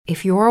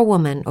If you're a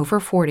woman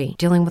over 40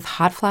 dealing with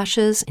hot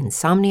flashes,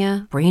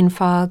 insomnia, brain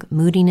fog,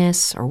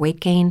 moodiness, or weight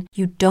gain,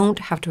 you don't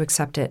have to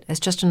accept it as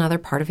just another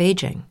part of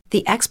aging.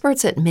 The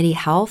experts at MIDI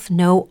Health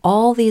know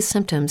all these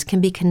symptoms can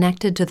be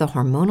connected to the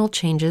hormonal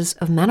changes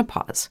of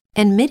menopause.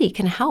 And MIDI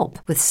can help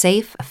with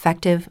safe,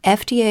 effective,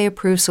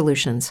 FDA-approved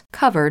solutions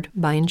covered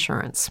by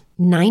insurance.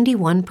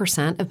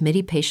 91% of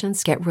MIDI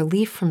patients get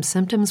relief from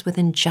symptoms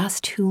within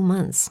just 2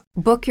 months.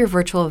 Book your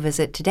virtual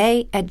visit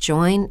today at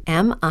joinmidi.com.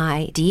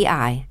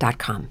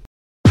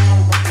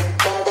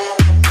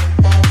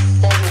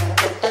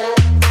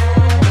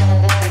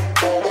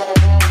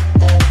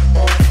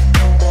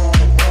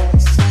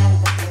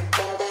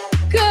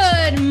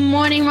 Good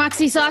morning,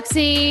 Roxy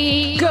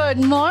Soxy.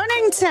 Good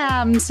morning,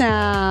 Tam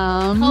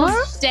Tam.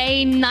 Post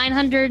day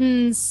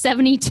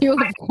 972 of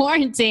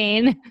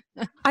quarantine.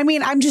 I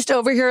mean, I'm just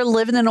over here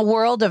living in a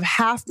world of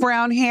half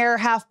brown hair,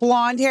 half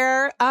blonde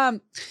hair.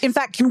 In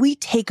fact, can we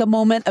take a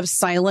moment of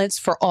silence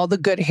for all the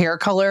good hair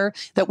color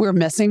that we're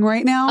missing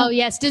right now? Oh,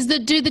 yes. Do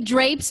the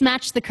drapes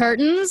match the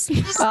curtains?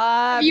 You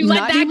not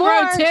let that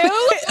grow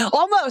too?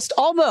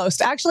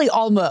 Almost. Actually,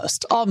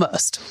 almost.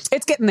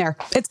 It's getting there.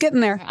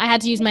 I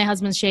had to use my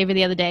husband's shaver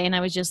the other day, and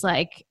I was just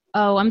like,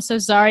 oh, I'm so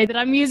sorry that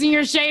I'm using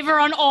your shaver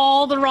on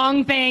all the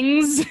wrong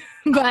things.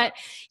 But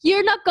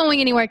you're not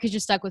going anywhere because you're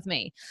stuck with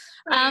me.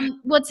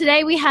 Well,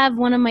 today we have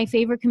one of my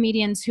favorite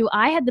comedians who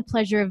I had the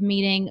pleasure of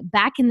meeting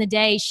back in the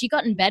day. She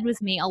got in bed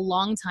with me a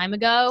long time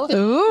ago.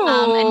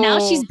 Ooh. And now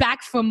she's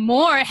back for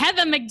more.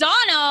 Heather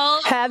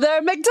McDonald. Heather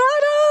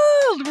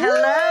McDonald.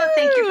 Hello.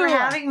 Thank you for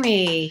having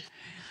me.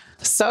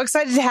 So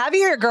excited to have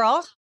you here,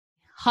 girl.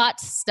 Hot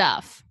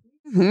stuff.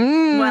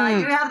 Well,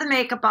 I do have the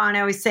makeup on.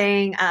 I was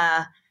saying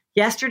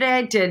yesterday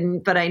I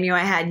didn't, but I knew I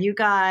had you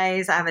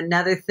guys. I have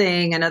another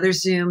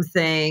Zoom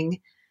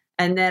thing.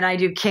 And then I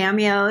do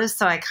cameos.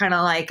 So I kind of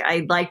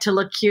I like to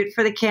look cute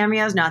for the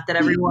cameos. Not that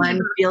everyone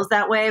feels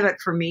that way,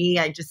 but for me,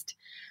 I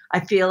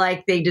feel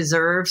like they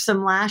deserve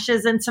some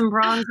lashes and some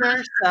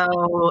bronzer.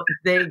 So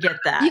they get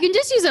that. You can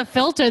just use a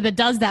filter that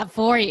does that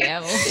for you.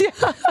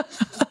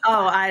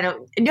 Oh, I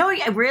don't know.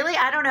 Really?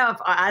 I don't know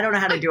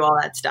how to do all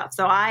that stuff.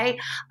 So I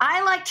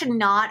like to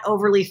not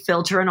overly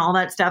filter and all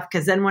that stuff.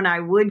 Cause then when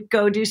I would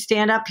go do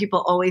stand up,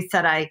 people always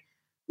said I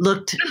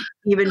looked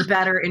even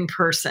better in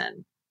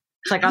person.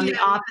 It's like I'm the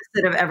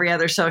opposite of every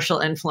other social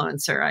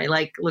influencer. I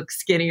look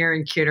skinnier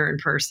and cuter in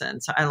person.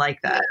 So I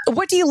like that.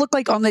 What do you look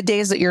like on the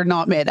days that you're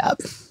not made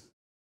up?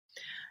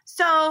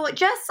 So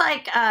just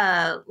like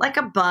a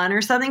bun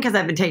or something, because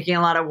I've been taking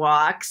a lot of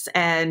walks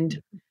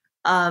and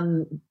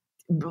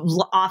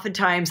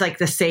oftentimes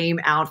the same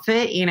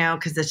outfit,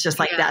 because it's just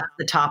that's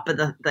the top of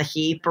the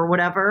heap or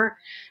whatever.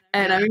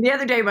 And I mean, the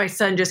other day my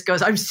son just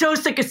goes, "I'm so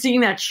sick of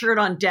seeing that shirt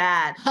on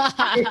Dad."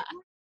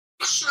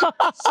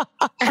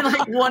 And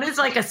one is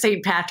a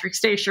St. Patrick's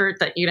Day shirt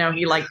that, he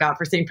got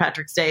for St.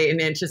 Patrick's Day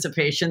in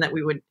anticipation that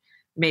we would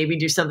maybe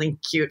do something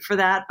cute for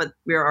that. But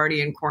we were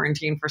already in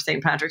quarantine for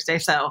St. Patrick's Day.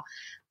 So,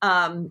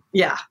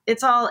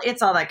 it's all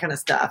that kind of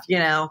stuff,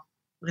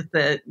 with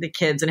the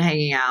kids and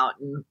hanging out,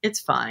 and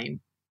it's fine.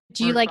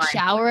 Do you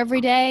shower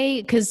every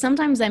day? Because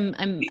sometimes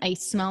I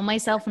smell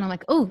myself and I'm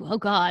like, oh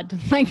God,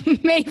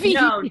 maybe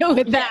no, you deal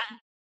with that.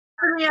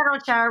 I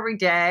don't shower every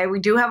day.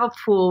 We do have a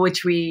pool,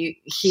 which we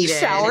heated.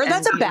 Shower?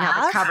 That's a bath.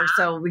 Have a cover,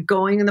 so we're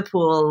going in the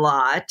pool a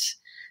lot.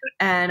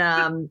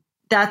 And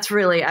that's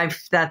really, I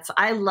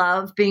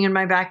love being in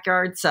my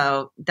backyard.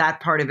 So that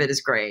part of it is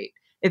great.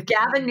 If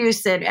Gavin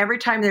Newsom, every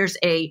time there's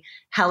a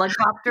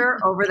helicopter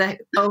over the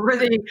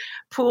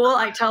pool,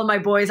 I tell my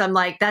boys, I'm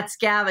like, that's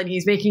Gavin.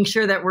 He's making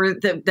sure that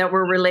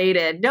we're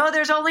related. No,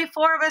 there's only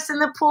 4 of us in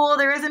the pool.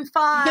 There isn't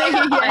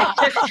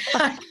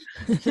 5.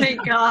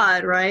 Thank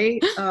God, right?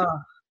 Oh.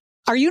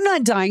 Are you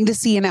not dying to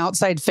see an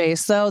outside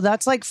face though?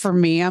 That's for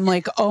me, I'm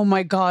like, oh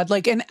my God,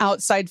 an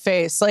outside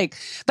face.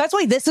 That's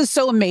why this is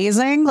so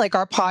amazing,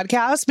 our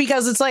podcast,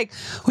 because it's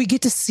we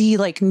get to see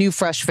new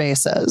fresh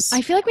faces.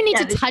 I feel like we need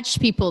to touch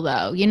people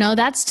though.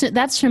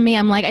 That's for me.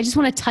 I'm like, I just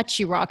want to touch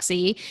you,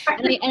 Roxy.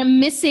 And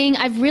I'm missing,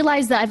 I've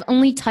realized that I've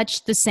only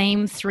touched the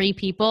same 3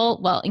 people,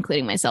 well,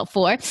 including myself,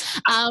 4, for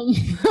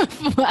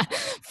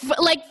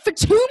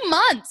 2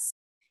 months.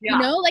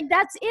 Yeah.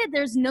 That's it.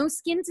 There's no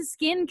skin to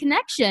skin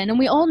connection, and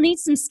we all need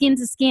some skin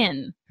to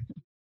skin.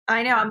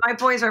 I know. My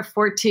boys are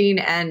 14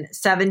 and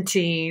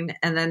 17,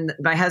 and then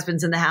my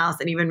husband's in the house,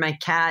 and even my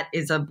cat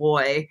is a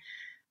boy.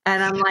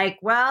 And I'm like,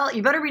 well,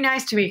 you better be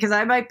nice to me because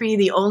I might be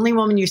the only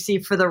woman you see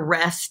for the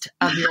rest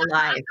of your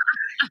life.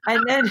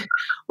 And then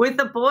with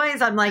the boys,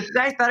 I'm like, you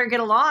guys better get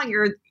along.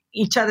 You're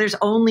each other's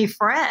only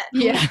friend.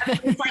 Yeah.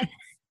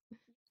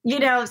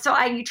 So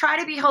you try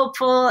to be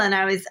hopeful. And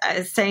I was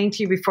saying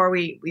to you before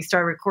we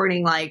started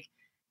recording,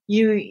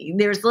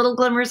 there's little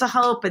glimmers of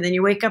hope, and then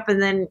you wake up and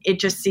then it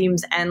just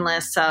seems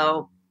endless.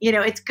 So,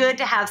 it's good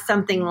to have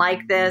something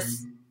like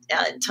this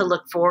to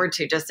look forward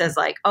to, just as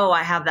oh,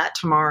 I have that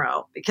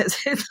tomorrow, because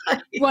it's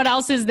what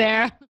else is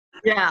there?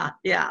 Yeah.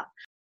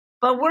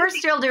 But we're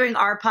still doing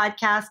our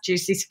podcast,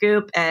 Juicy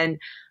Scoop. And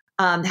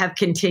have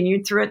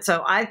continued through it.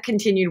 So I've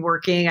continued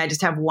working. I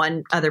just have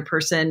one other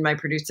person, my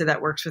producer,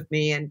 that works with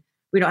me, and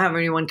we don't have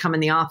anyone come in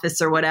the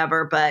office or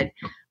whatever. But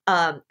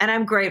and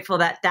I'm grateful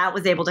that that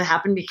was able to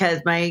happen,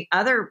 because my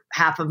other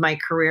half of my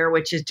career,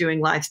 which is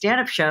doing live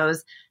stand-up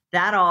shows,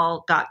 that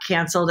all got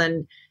canceled.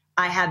 And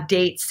I have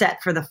dates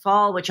set for the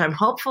fall, which I'm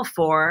hopeful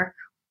for.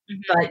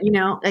 But,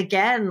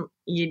 again,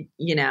 you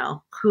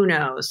know, who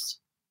knows?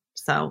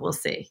 So we'll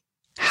see.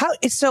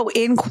 So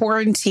in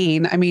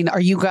quarantine, I mean,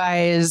 are you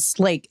guys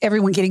like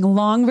everyone getting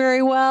along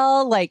very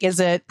well? Like,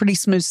 is it pretty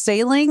smooth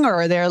sailing,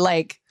 or are there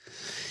like,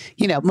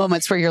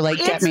 moments where you're like,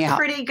 get me out? It's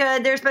pretty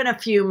good. There's been a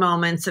few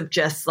moments of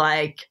just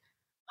like,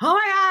 oh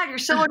my God, you're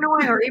so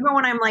annoying. Or even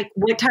when I'm like,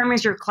 what time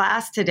is your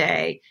class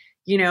today?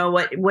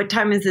 What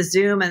time is the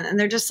Zoom? And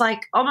they're just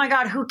like, oh my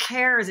God, who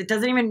cares? It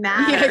doesn't even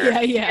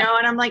matter. Yeah.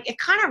 And I'm like, it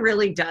kind of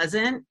really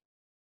doesn't,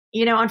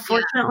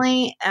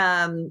 unfortunately.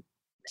 And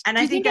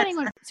I think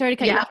sorry to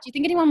cut you off. Do you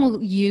think anyone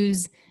will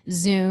use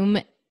Zoom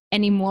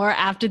anymore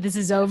after this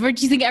is over?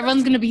 Do you think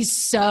everyone's going to be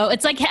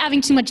it's like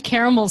having too much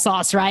caramel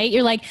sauce, right?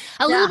 You're like,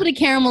 a little bit of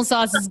caramel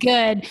sauce is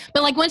good.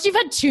 But like once you've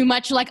had too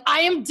much, you're like,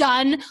 I am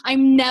done.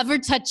 I'm never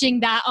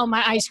touching that on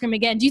my ice cream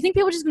again. Do you think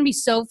people are just going to be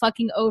so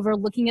fucking over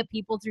looking at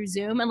people through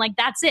Zoom and like,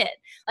 that's it?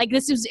 Like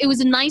it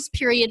was a nice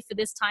period for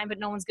this time, but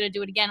no one's going to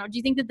do it again. Or do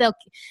you think that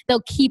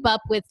they'll keep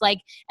up with like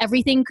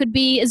everything could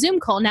be a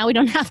Zoom call? Now we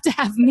don't have to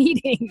have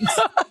meetings.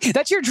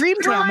 That's your dream,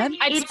 Cameron.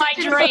 It's my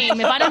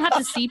dream. If I don't have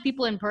to see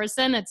people in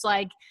person, it's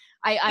like,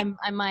 I'm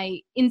my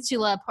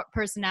insular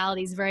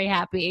personality is very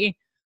happy.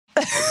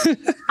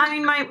 I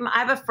mean, I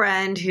have a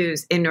friend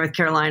who's in North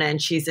Carolina,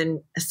 and she's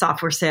in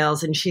software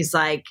sales, and she's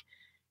like,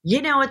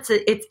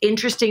 it's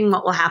interesting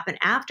what will happen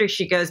after.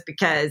 She goes,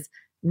 because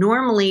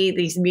normally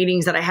these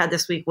meetings that I had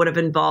this week would have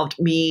involved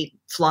me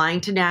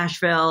flying to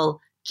Nashville,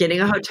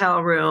 getting a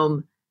hotel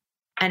room,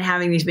 and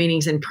having these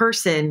meetings in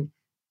person.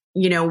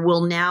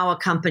 Will now a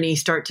company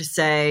start to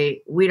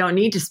say, we don't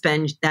need to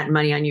spend that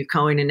money on you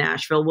going to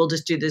Nashville. We'll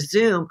just do the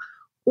Zoom.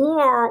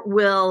 Or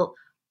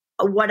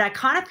what I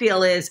kind of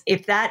feel is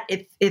if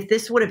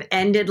this would have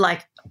ended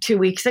like 2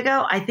 weeks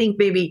ago, I think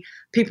maybe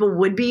people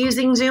would be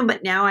using Zoom.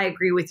 But now I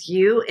agree with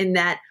you in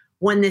that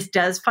when this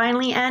does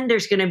finally end,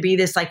 there's going to be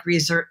this like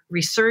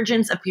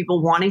resurgence of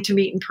people wanting to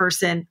meet in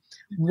person,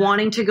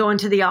 wanting to go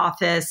into the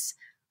office,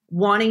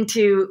 wanting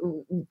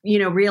to,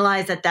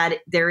 realize that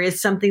there is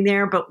something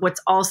there. But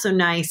what's also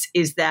nice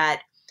is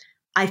that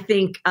I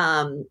think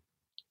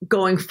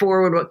going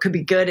forward, what could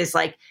be good is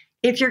like,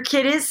 if your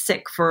kid is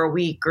sick for a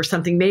week or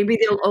something, maybe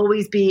there'll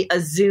always be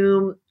a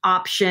Zoom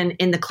option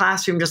in the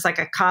classroom, just like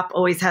a cop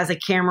always has a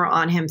camera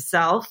on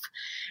himself,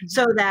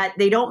 so that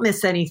they don't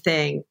miss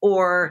anything,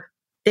 or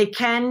they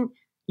can,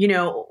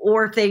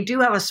 or if they do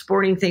have a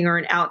sporting thing or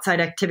an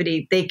outside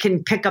activity, they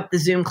can pick up the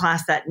Zoom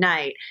class that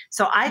night.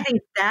 So I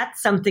think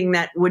that's something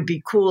that would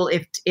be cool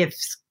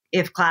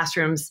if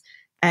classrooms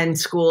and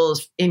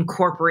schools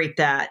incorporate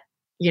that,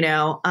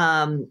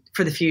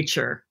 for the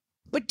future.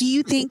 But do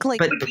you think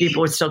but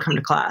people would still come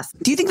to class?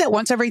 Do you think that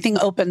once everything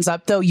opens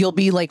up, though, you'll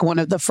be like one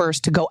of the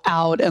first to go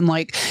out and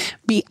like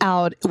be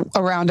out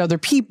around other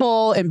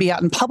people and be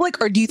out in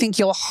public? Or do you think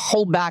you'll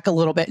hold back a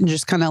little bit and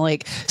just kind of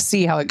like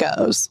see how it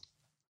goes?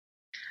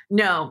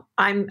 No,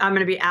 I'm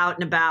going to be out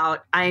and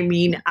about. I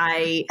mean,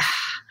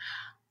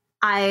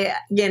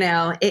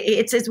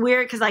 it's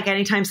weird because like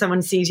anytime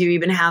someone sees you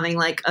even having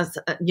like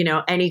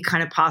any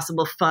kind of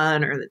possible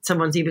fun, or that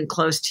someone's even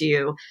close to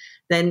you,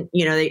 then,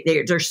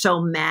 they're so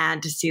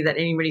mad to see that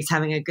anybody's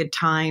having a good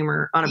time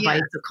or on a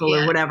bicycle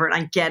or whatever. And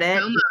I get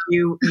it.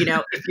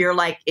 If you're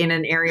like in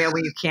an area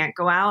where you can't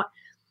go out,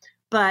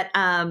 but,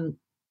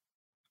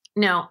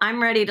 no,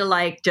 I'm ready to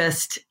like,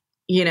 just,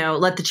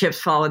 let the chips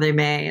fall where they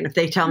may. And if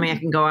they tell me I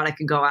can go out, I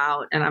can go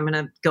out, and I'm going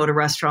to go to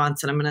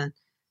restaurants, and I'm going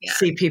to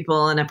see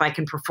people. And if I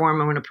can perform,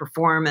 I'm going to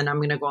perform, and I'm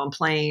going to go on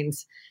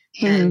planes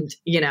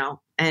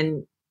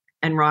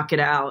and rock it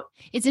out.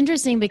 It's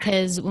interesting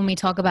because when we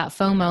talk about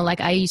FOMO,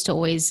 like I used to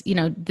always,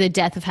 the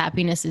death of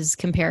happiness is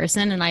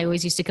comparison. And I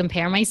always used to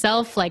compare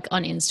myself like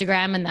on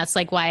Instagram. And that's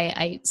like why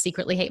I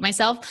secretly hate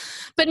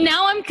myself. But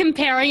now I'm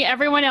comparing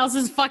everyone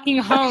else's fucking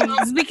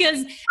homes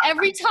because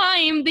every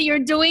time that you're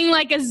doing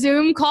like a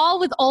Zoom call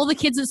with all the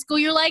kids at school,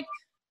 you're like,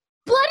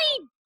 bloody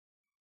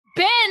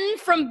Ben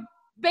from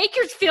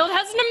Bakersfield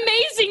has an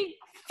amazing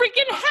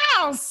freaking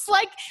house,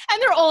 like,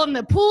 and they're all in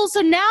the pool.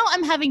 So now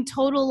I'm having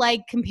total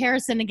like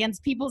comparison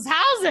against people's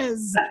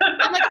houses.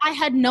 I'm like, I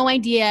had no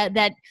idea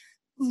that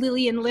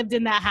Lillian lived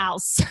in that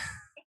house.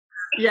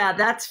 Yeah,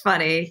 that's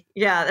funny.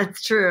 Yeah,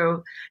 that's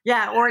true.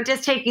 Yeah, or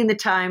just taking the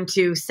time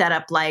to set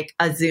up like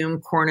a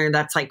Zoom corner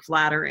that's like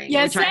flattering.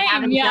 Yeah, which same. I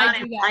haven't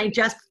done. I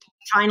just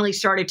finally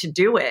started to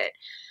do it.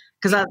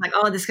 Because I was like,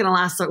 oh, this is going to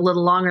last a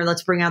little longer.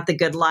 Let's bring out the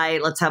good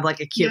light. Let's have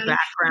like a cute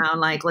background.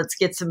 Like, let's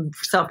get some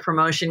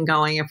self-promotion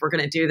going if we're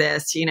going to do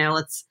this.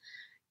 Let's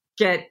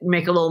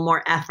make a little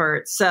more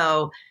effort.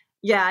 So,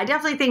 yeah, I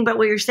definitely think, but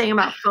what you're saying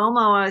about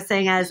FOMO, I was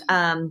saying as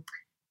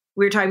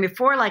we were talking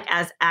before, like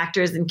as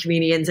actors and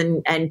comedians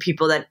and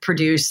people that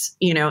produce,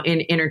 in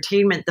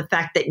entertainment, the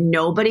fact that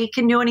nobody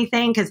can do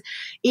anything. Because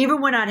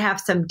even when I'd have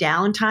some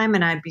downtime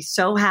and I'd be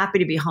so happy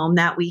to be home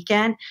that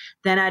weekend,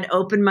 then I'd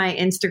open my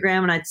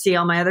Instagram and I'd see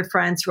all my other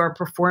friends who are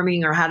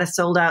performing or had a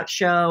sold out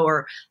show,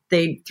 or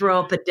they'd throw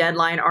up a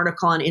Deadline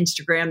article on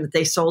Instagram that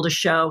they sold a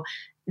show.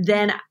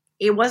 Then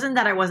it wasn't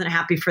that I wasn't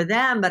happy for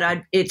them,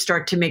 but it'd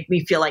start to make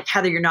me feel like,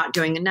 Heather, you're not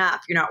doing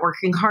enough. You're not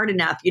working hard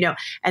enough,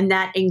 and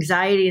that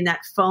anxiety and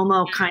that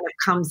FOMO kind of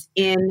comes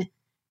in.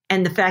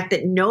 And the fact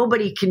that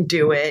nobody can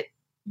do it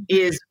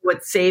is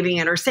what's saving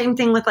it. Or same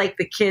thing with like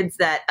the kids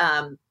that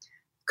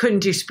couldn't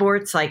do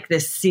sports like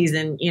this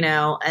season,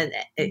 and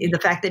the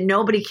fact that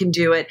nobody can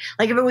do it.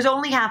 Like if it was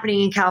only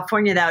happening in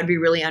California, that would be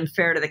really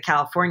unfair to the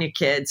California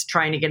kids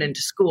trying to get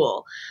into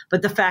school.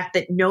 But the fact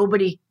that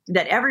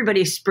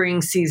everybody's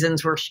spring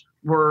seasons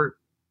were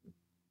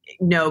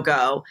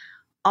no-go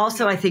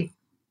also, I think,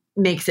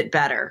 makes it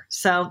better.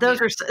 So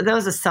those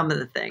are some of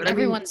the things.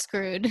 Everyone's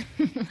screwed.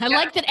 I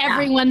like that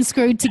everyone's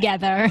screwed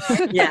together.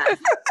 Yeah.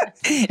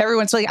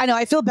 Everyone's like, I know,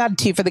 I feel bad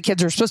too for the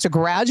kids who are supposed to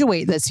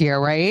graduate this year,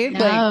 right?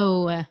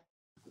 No. Like,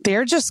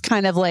 they're just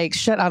kind of like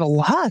shit out of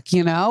luck,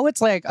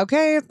 It's like,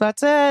 okay,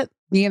 that's it.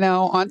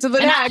 On to the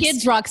next.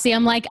 Kids, Roxy,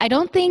 I'm like, I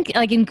don't think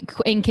like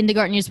in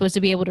kindergarten you're supposed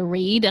to be able to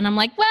read. And I'm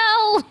like,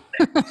 well,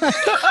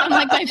 I'm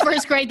like by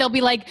first grade, they'll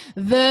be like,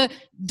 the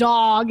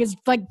dog is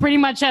like pretty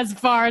much as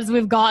far as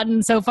we've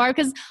gotten so far.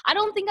 Cause I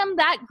don't think I'm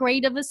that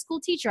great of a school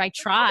teacher. I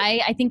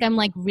try. I think I'm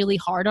like really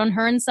hard on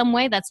her in some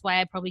way. That's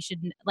why I probably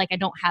shouldn't, like, I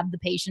don't have the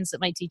patience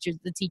that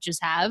the teachers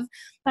have,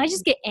 but I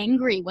just get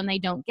angry when they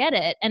don't get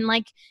it. And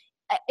like,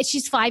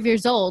 she's 5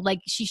 years old. Like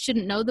she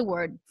shouldn't know the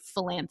word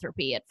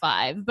philanthropy at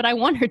 5, but I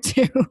want her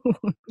to.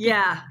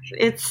 Yeah,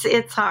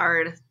 it's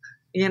hard,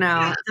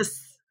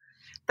 just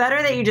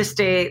better that you just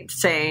stay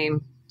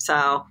sane.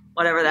 So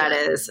whatever that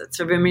is, it's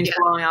if it means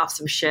blowing off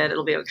some shit,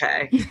 it'll be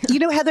okay.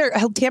 Heather,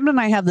 Tammin and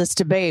I have this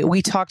debate.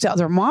 We talked to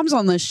other moms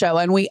on this show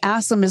and we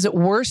asked them, is it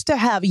worse to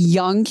have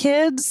young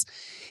kids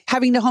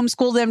having to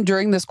homeschool them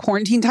during this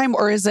quarantine time,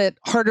 or is it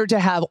harder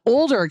to have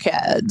older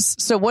kids?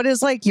 So what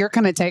is like your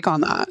kind of take on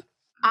that?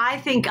 I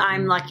think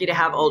I'm lucky to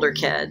have older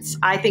kids.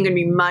 I think it'd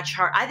be much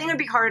harder. I think it'd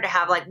be harder to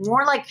have like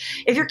more like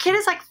if your kid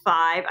is like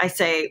 5, I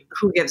say,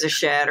 who gives a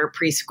shit, or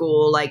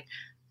preschool, like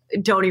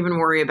don't even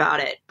worry about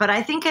it. But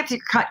I think if your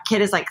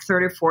kid is like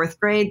 3rd or 4th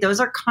grade, those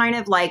are kind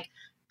of like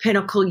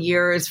pinnacle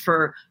years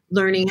for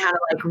learning how to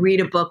like read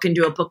a book and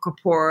do a book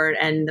report,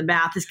 and the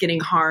math is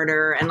getting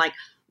harder. And like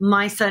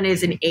my son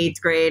is in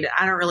 8th grade.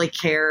 I don't really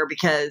care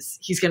because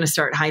he's going to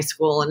start high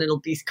school and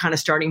it'll be kind of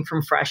starting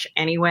from fresh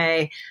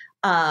anyway.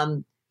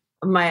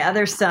 My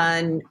other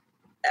son,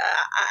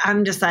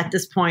 I'm just at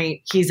this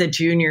point, he's a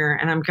junior,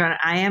 and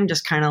I am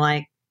just kind of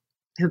like,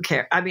 who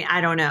cares? I mean,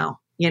 I don't know.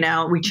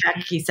 We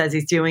check, he says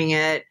he's doing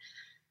it,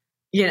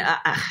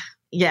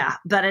 yeah,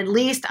 but at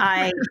least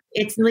I'm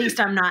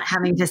not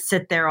having to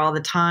sit there all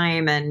the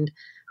time. And,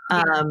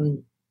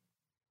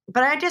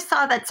 but I just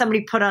saw that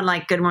somebody put on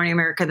like Good Morning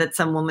America that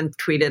some woman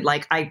tweeted,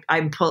 like,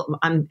 I'm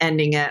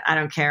ending it. I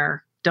don't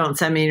care. Don't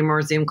send me any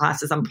more Zoom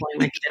classes. I'm pulling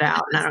my kid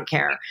out and I don't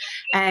care.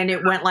 And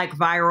it went like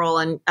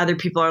viral, and other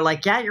people are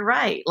like, yeah, you're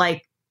right.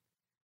 Like,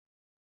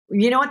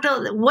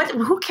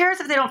 who cares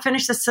if they don't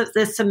finish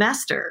this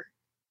semester?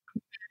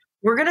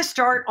 We're going to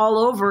start all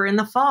over in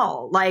the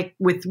fall, like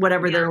with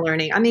whatever they're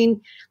learning. I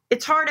mean,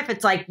 it's hard if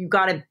it's like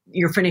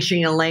you're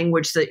finishing a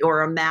language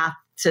or a math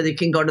so that you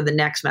can go to the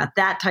next math.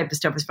 That type of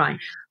stuff is fine.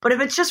 But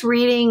if it's just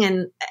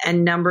reading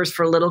and numbers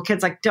for little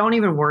kids, like don't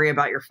even worry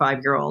about your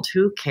 5-year-old.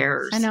 Who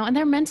cares? I know. And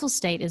their mental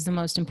state is the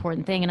most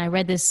important thing. And I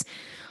read this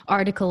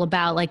article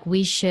about like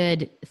we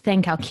should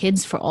thank our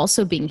kids for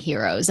also being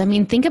heroes. I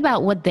mean, think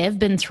about what they've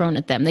been thrown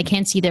at them. They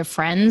can't see their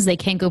friends. They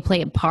can't go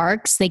play at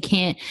parks.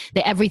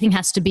 Everything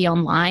has to be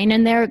online,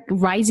 and they're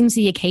rising to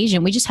the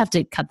occasion. We just have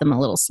to cut them a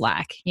little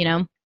slack, We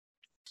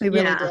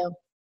really do.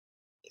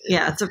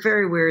 Yeah, it's a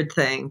very weird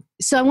thing.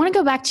 So I want to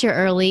go back to your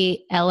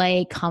early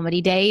LA comedy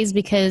days,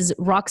 because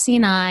Roxy's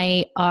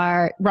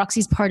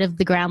part of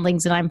the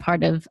Groundlings and I'm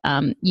part of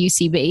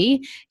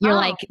UCB. You're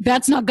like,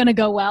 that's not going to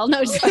go well.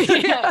 No, just I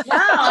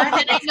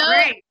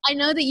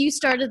know that you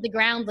started the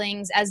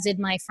Groundlings, as did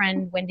my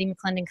friend Wendy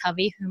McClendon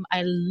Covey, whom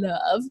I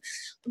love.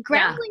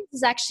 Groundlings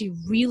is actually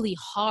really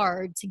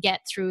hard to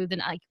get through.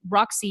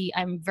 Roxy,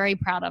 I'm very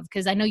proud of,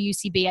 because I know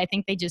UCB, I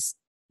think they just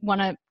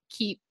want to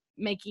keep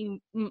making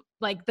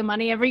like the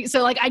money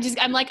so like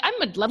I'm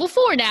a level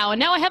 4 now, and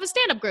now I have a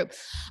stand-up group,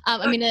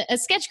 a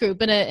sketch group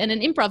and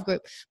an improv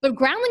group. But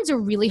Groundlings are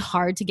really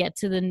hard to get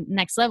to the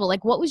next level.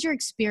 Like, what was your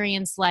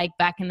experience like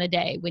back in the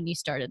day when you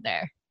started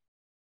there?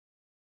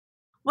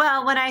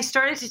 Well, when I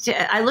started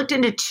I looked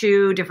into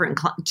two different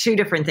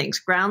things,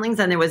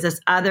 Groundlings, and there was this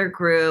other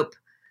group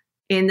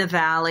in the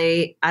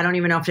Valley. I don't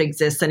even know if it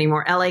exists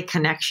anymore, LA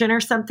Connection or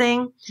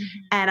something. Mm-hmm.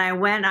 And I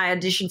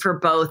auditioned for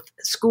both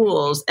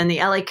schools, and the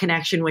LA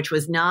Connection, which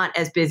was not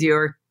as busy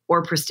or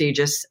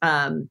prestigious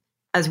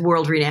as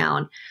World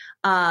Renown,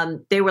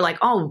 they were like,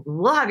 oh,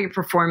 we'll have you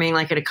performing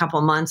like in a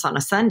couple months on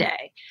a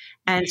Sunday.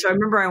 And so I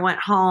remember I went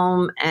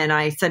home and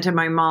I said to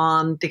my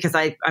mom, because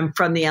I'm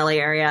from the LA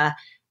area,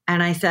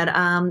 and I said,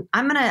 I think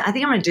I'm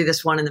going to do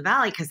this one in the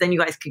Valley, because then you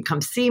guys can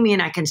come see me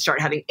and I can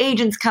start having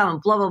agents come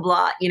and blah, blah,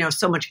 blah,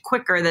 so much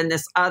quicker than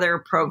this other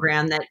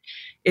program that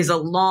is a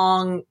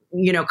long,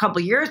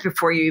 couple years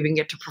before you even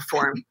get to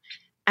perform.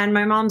 And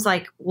my mom's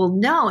like, well,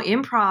 no,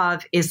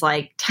 improv is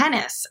like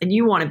tennis and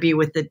you want to be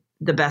with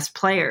the best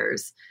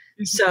players.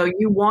 Mm-hmm. So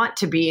you want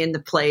to be in the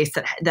place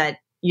that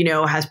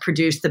has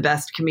produced the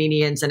best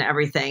comedians and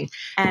everything.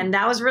 And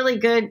that was really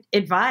good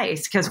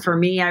advice, because for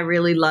me, I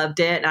really loved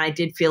it. And I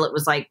did feel it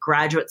was like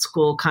graduate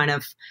school kind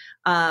of,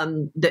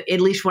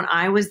 at least when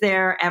I was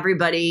there,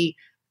 everybody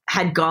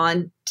had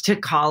gone to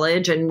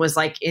college and was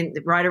like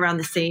right around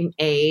the same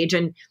age.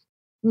 And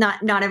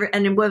not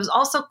and what was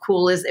also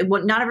cool is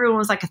not everyone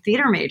was like a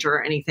theater major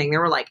or anything.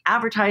 There were like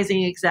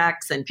advertising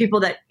execs and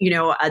people that,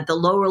 at the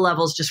lower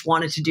levels just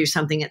wanted to do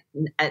something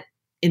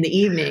in the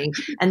evening.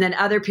 And then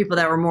other people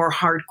that were more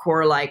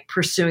hardcore, like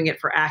pursuing it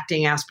for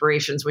acting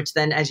aspirations, which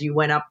then as you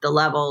went up the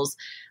levels,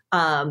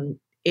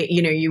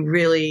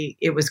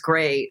 it was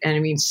great. And I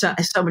mean, so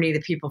many of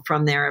the people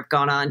from there have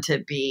gone on to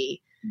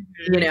be,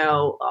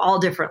 all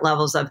different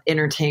levels of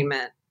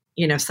entertainment,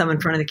 some in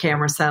front of the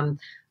camera, some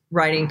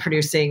writing,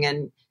 producing.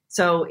 And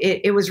so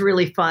it was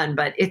really fun,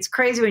 but it's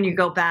crazy when you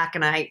go back,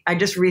 and I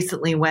just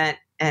recently went,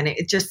 and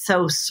it's just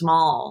so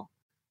small.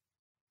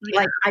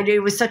 Yeah. Like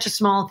it was such a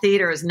small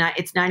theater.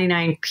 It's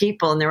 99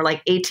 people, and there were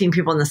like 18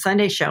 people in the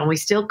Sunday show, and we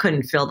still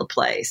couldn't fill the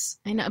place.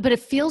 I know, but it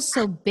feels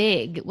so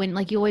big when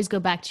like you always go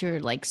back to your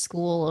like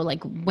school, or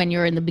like when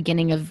you're in the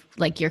beginning of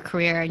like your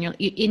career, and you're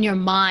in your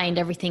mind,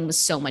 everything was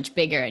so much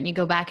bigger, and you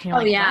go back and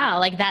you're wow,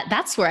 like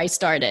that's where I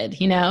started,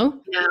 Yes,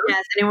 and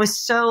it was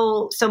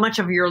so much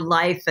of your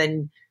life,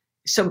 and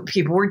so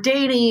people were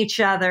dating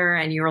each other,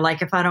 and you were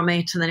like, if I don't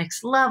make it to the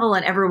next level,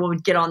 and everyone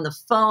would get on the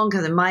phone,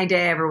 because in my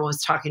day, everyone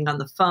was talking on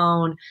the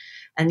phone,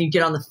 and you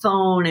get on the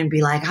phone and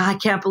be like, I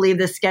can't believe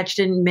this sketch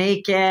didn't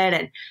make it.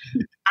 And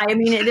I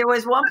mean, there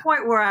was one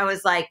point where I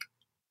was like,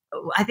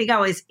 I think I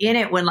was in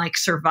it when like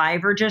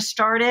Survivor just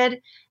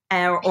started,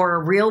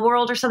 or Real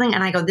World or something.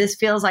 And I go, this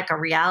feels like a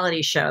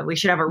reality show. We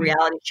should have a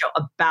reality show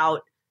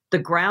about the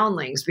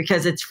Groundlings,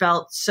 because it's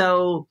felt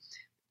so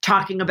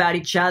talking about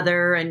each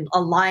other and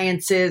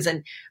alliances,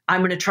 and I'm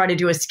going to try to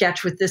do a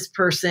sketch with this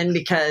person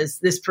because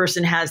this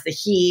person has the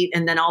heat,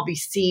 and then I'll be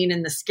seen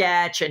in the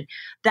sketch. And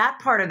that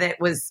part of it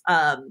was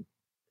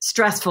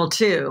stressful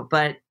too,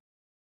 but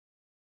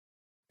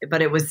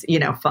it was,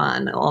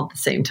 fun all at the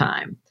same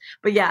time.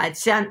 But yeah,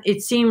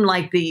 it seemed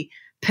like the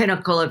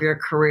pinnacle of your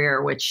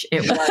career, which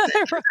it was.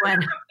 when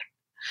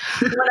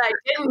I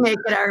didn't make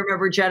it, I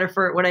remember,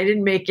 Jennifer, when I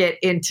didn't make it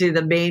into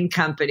the main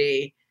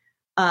company,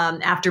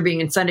 after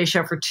being in Sunday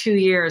Show for 2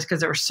 years,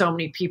 because there were so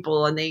many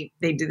people, and they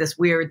do this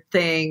weird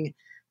thing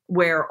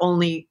where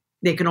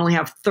they can only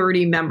have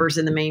 30 members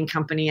in the main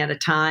company at a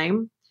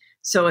time.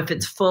 So if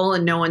it's full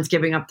and no one's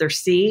giving up their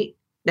seat,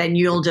 then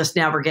you'll just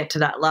never get to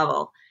that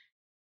level.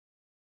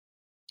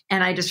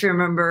 And I just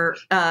remember,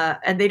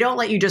 and they don't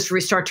let you just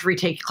restart to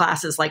retake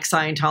classes like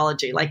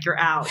Scientology, like you're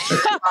out.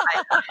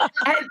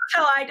 And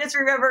so I just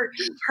remember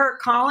her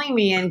calling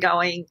me and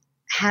going,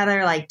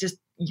 Heather, like, just,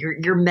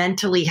 you're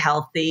mentally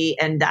healthy,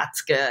 and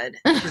that's good.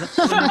 She's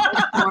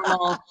a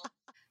normal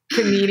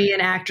comedian,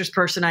 actress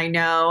person I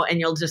know, and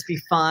you'll just be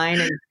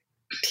fine. And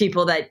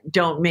people that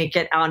don't make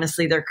it,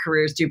 honestly, their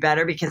careers do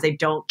better because they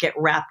don't get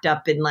wrapped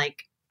up in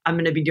like, I'm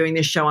going to be doing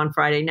this show on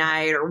Friday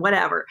night or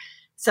whatever.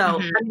 So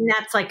I mean,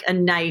 that's like a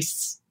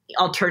nice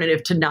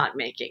alternative to not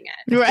making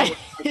it. Right.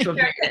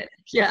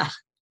 Yeah.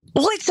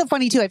 Well, it's so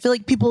funny too. I feel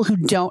like people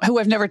who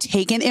have never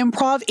taken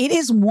improv, it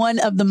is one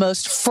of the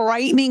most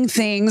frightening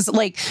things.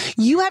 Like,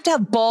 you have to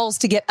have balls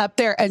to get up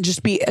there and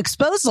just be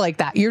exposed like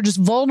that. You're just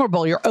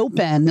vulnerable. You're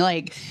open.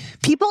 Like,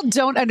 people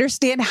don't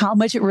understand how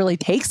much it really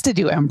takes to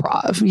do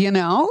improv,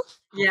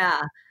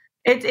 Yeah.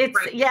 It's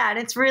right. Yeah, and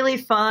it's really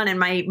fun. And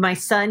my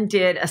son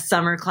did a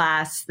summer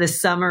class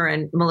this summer,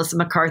 and Melissa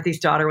McCarthy's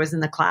daughter was in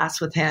the class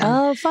with him.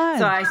 Oh, fun.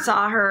 So I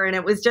saw her, and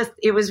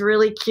it was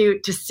really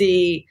cute to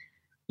see,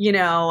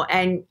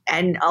 and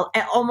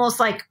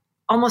almost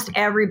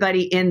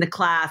everybody in the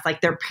class, like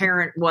their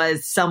parent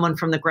was someone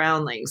from the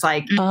Groundlings,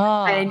 like,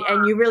 and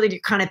you really do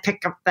kind of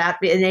pick up that,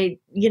 and they,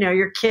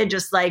 your kid,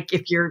 just like,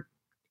 if you're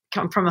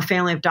come from a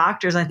family of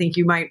doctors, I think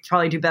you might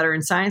probably do better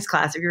in science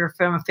class. If you're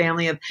from a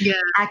family of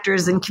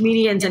actors and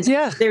comedians, and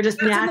they're just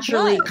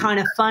naturally kind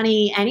of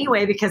funny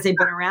anyway, because they've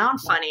been around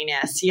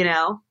funniness,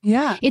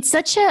 Yeah. It's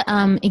such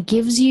it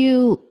gives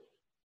you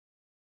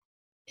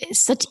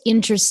such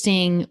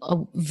interesting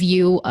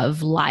view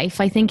of life,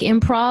 I think,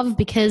 improv,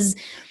 because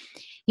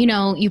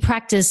you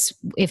practice,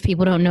 if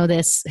people don't know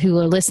this who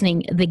are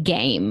listening, the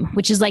game,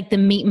 which is like the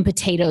meat and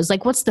potatoes,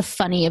 like what's the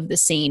funny of the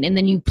scene, and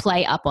then you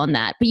play up on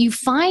that. But you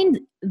find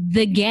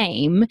the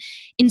game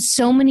in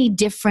so many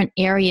different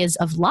areas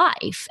of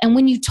life. And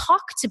when you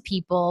talk to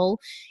people,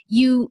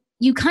 you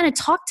you kind of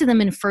talk to them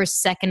in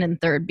first, second,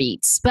 and third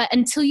beats. But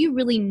until you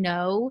really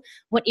know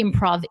what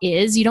improv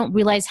is, you don't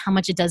realize how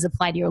much it does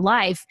apply to your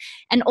life.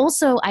 And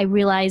also, I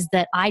realized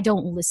that I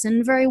don't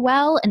listen very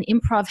well, and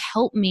improv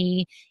helped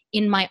me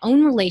in my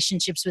own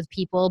relationships with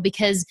people,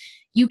 because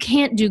you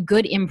can't do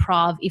good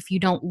improv if you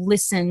don't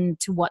listen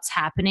to what's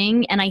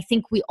happening. And I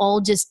think we all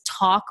just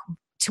talk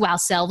to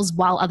ourselves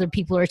while other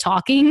people are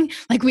talking.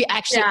 Like we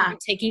actually are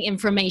taking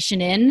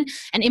information in,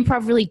 and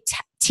improv really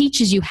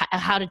teaches you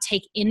how to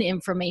take in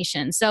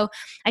information. So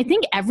I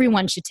think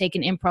everyone should take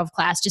an improv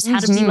class, just how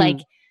to be like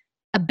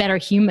a better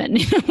human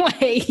in a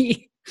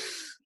way.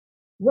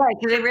 Right,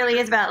 because it really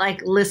is about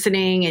like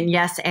listening and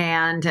yes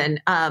and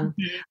but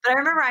I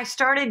remember I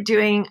started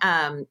doing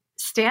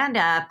stand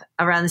up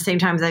around the same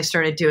time as I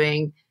started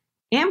doing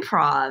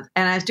improv,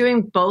 and I was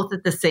doing both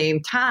at the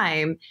same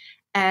time.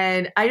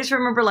 And I just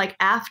remember like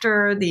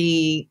after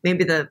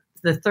maybe the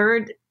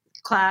third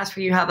class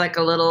where you have like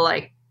a little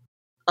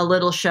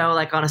show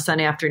like on a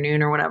Sunday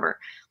afternoon or whatever,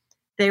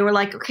 they were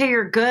like, okay,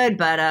 you're good,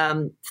 but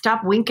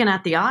stop winking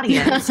at the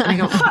audience. And I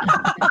go,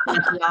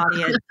 the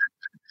audience.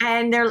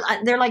 And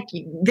they're like,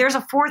 there's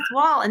a fourth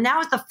wall. And that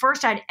was the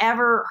first I'd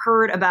ever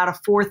heard about a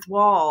fourth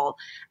wall.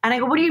 And I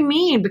go, what do you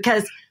mean?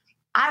 Because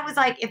I was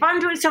like, if I'm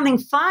doing something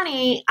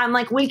funny, I'm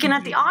like winking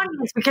at the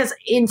audience, because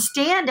in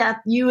stand-up,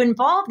 you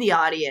involve the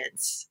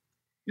audience.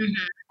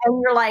 Mm-hmm.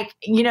 And you're like,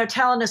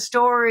 telling a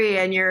story,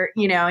 and you're,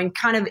 and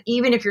kind of,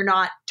 even if you're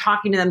not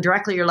talking to them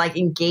directly, you're like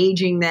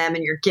engaging them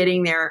and you're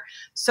getting there.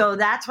 So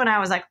that's when I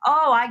was like,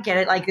 oh, I get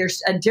it. Like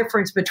there's a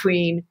difference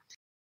between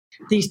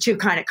these two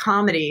kind of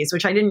comedies,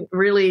 which I didn't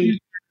really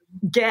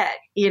get,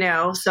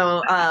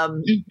 so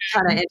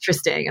kind of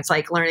interesting. It's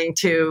like learning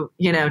two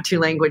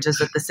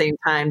languages at the same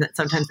time, that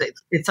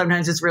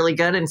sometimes it's really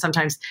good, and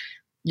sometimes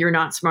you're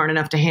not smart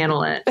enough to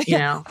handle it,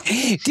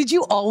 Did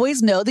you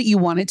always know that you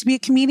wanted to be a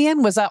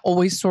comedian? Was that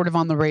always sort of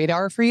on the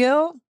radar for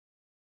you?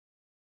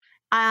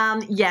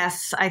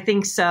 Yes, I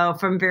think so.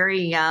 From very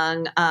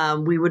young,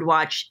 we would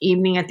watch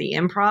Evening at the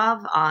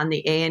Improv on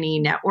the A&E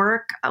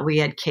network. We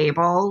had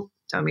cable.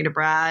 Don't mean to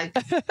brag.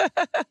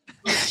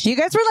 You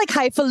guys were like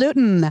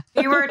highfalutin.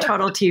 We were a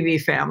total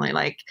TV family,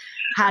 like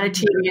had a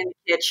TV in the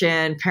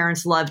kitchen.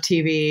 Parents loved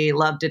TV,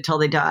 loved it till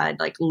they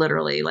died. Like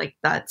literally, like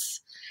that's.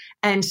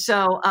 And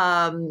so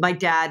my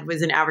dad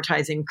was in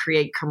advertising,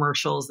 create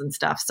commercials and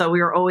stuff. So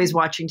we were always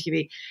watching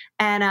TV,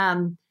 and I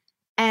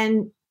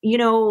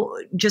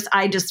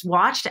just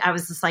watched. I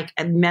was just like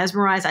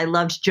mesmerized. I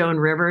loved Joan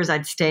Rivers.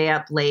 I'd stay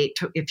up late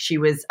if she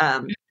was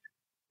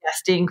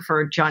guesting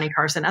for Johnny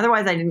Carson.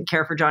 Otherwise, I didn't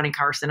care for Johnny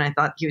Carson. I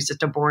thought he was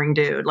just a boring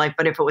dude. Like,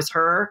 but if it was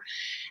her,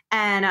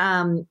 and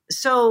I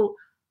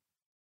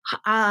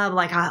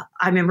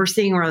remember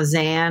seeing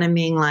Roseanne and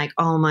being like,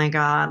 oh my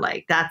God,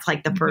 like that's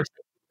like the first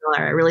thing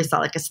I really saw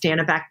like a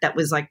stand-up act that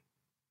was like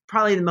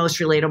probably the most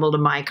relatable to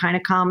my kind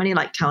of comedy,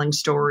 like telling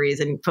stories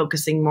and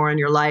focusing more on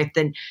your life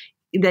than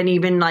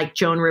even like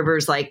Joan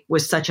Rivers, like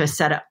was such a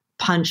setup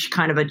punch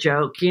kind of a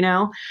joke,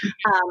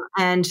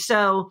 and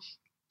so.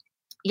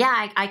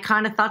 Yeah, I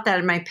kind of thought that,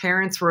 and my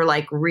parents were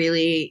like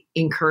really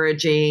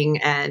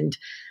encouraging, and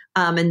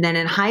then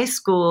in high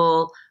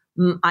school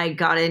I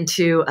got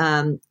into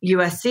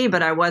USC,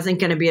 but I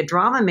wasn't going to be a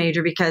drama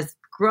major because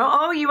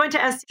you went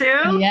to SC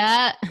too?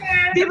 Yeah.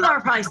 People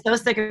are probably so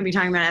sick of me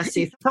talking about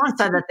SC. Someone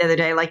said that the other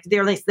day. Like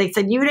they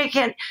said you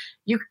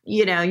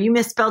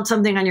misspelled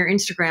something on your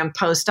Instagram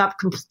post. Stop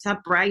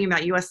bragging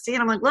about USC.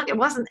 And I'm like, look, it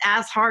wasn't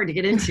as hard to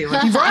get into.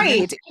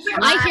 Right.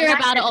 I hear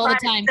about it all the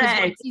time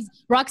because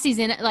Roxy's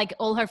in it. Like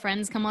all her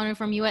friends come on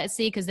from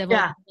USC because they've all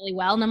done really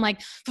well. And I'm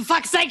like, for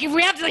fuck's sake, if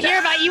we have to hear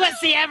about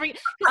USC I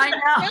know.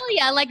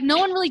 Australia, like no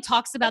one really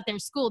talks about their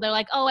school. They're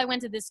like, oh, I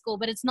went to this school,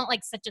 but it's not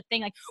like such a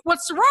thing. Like,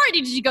 what sorority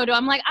did you go to?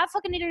 I'm like, I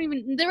fucking don't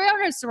even. There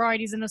are no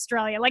sororities in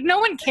Australia. Like no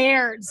one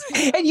cares.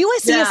 And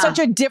USC is such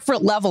a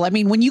different level. I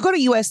mean, when you go to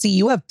USC,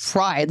 you have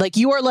pride. Like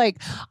you are like,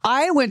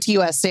 I went to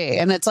USC,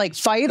 and it's like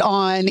fight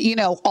on,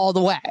 all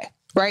the way,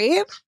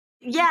 right?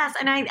 Yes,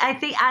 and I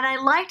think, and I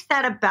liked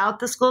that about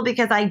the school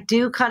because I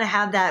do kind of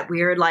have that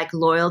weird like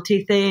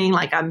loyalty thing.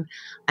 Like I'm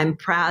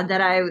proud that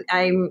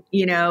I'm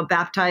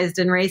baptized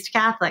and raised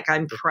Catholic.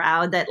 I'm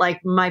proud that like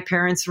my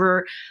parents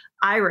were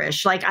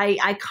Irish. Like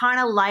I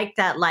kind of like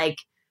that like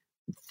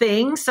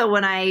thing. So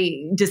when I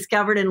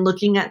discovered and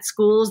looking at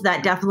schools,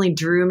 that definitely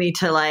drew me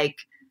to like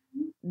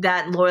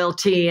that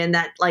loyalty and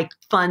that like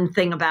fun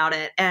thing about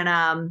it.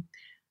 And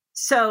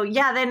so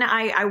yeah, then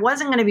I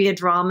wasn't going to be a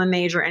drama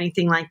major or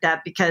anything like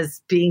that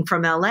because being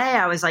from LA,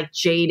 I was like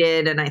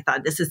jaded and I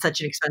thought this is such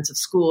an expensive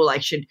school. I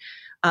should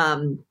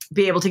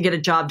be able to get a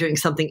job doing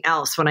something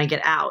else when I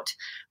get out.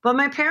 But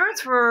my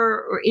parents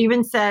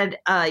even said,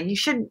 you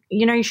sure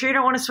you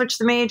don't want to switch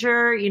the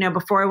major,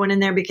 before I went in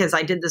there because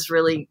I did this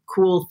really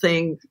cool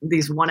thing,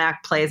 these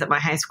one-act plays at my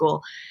high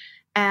school.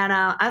 And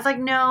I was like,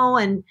 no.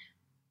 And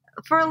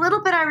for a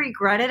little bit, I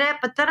regretted it,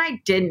 but then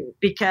I didn't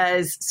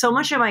because so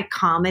much of my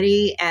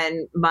comedy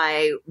and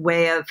my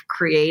way of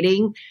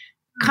creating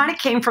kind of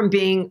came from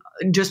being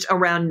just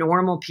around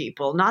normal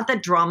people. Not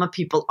that drama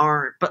people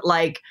aren't, but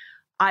like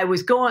I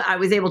was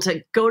able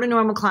to go to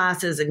normal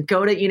classes and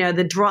go to,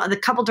 the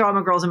couple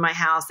drama girls in my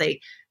house. They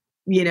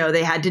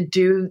had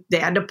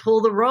to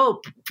pull the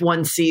rope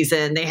one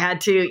season. They had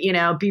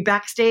to, be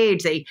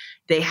backstage.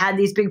 They had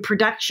these big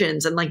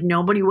productions and like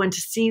nobody went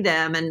to see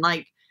them. And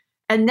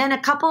then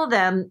a couple of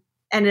them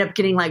ended up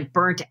getting like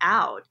burnt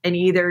out and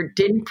either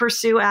didn't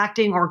pursue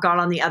acting or got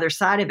on the other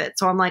side of it.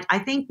 So I'm like, I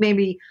think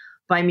maybe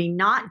by me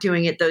not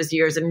doing it those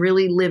years and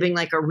really living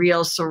like a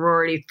real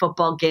sorority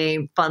football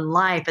game, fun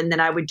life. And then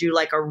I would do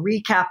like a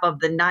recap of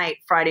the night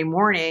Friday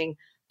morning.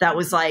 That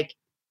was like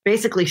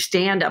basically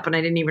stand up and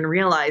I didn't even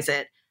realize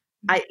it.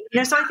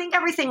 So I think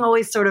everything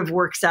always sort of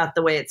works out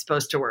the way it's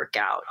supposed to work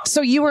out.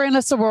 So you were in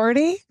a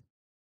sorority?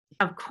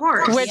 Of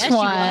course. Which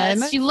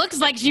one? She looks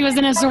like she was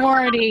in a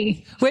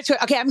sorority. Which one?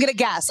 Okay, I'm going to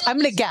guess.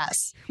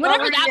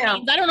 Whatever that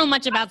means. I don't know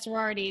much about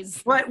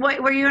sororities. What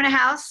were you in a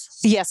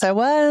house? Yes, I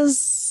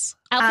was.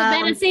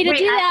 Alpha, Beta, Theta,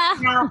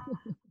 Theta.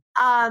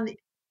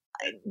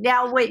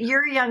 Now, wait,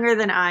 you're younger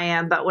than I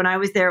am, but when I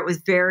was there, it was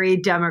very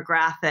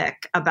demographic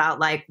about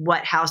like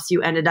what house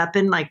you ended up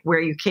in, like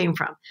where you came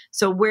from.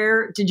 So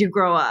where did you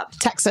grow up?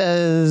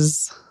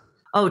 Texas.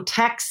 Oh,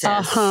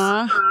 Texas.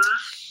 Uh-huh.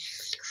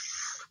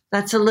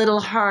 That's a little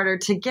harder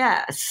to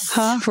guess.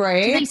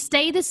 Right? Do they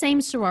stay the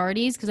same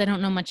sororities? Because I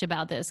don't know much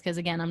about this. Because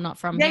again, I'm not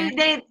from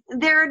here.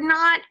 They're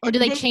not. Or do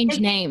they change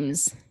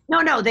names?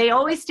 No, they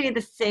always stay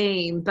the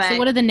same. But so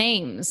what are the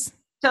names?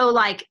 So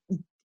like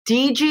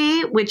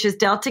DG, which is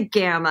Delta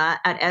Gamma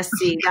at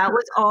SC, that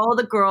was all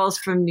the girls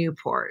from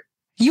Newport.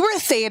 You were a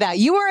Theta.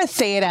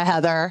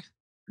 Heather.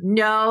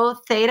 No,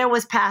 Theta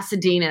was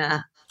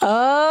Pasadena.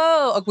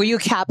 Oh, were you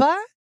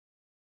Kappa?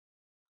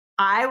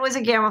 I was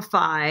a Gamma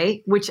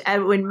Phi, which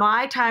in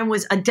my time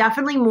was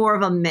definitely more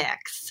of a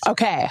mix.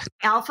 Okay.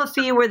 Alpha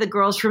Phi were the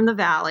girls from the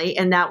Valley,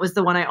 and that was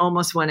the one I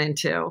almost went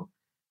into.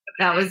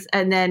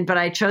 But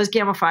I chose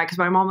Gamma Phi because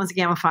my mom was a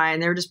Gamma Phi,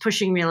 and they were just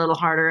pushing me a little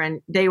harder,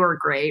 and they were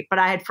great. But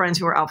I had friends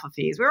who were Alpha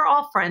Phis. We were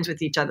all friends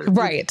with each other.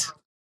 Right.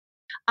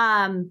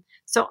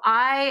 So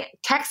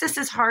Texas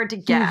is hard to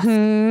guess.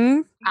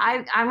 Mm-hmm.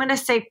 I'm going to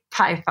say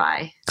Pi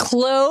Phi.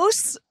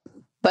 Close,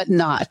 but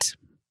not.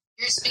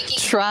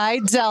 Tri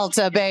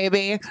Delta,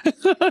 baby.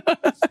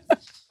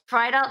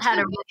 Tri Delta had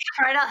a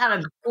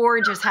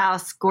gorgeous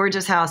house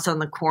on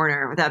the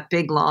corner with that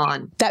big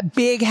lawn. That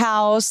big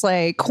house,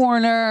 like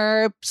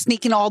corner,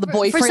 sneaking all the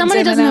boyfriends. For someone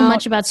who doesn't know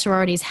much about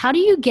sororities, how do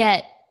you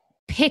get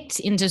picked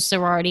into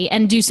sorority?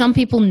 And do some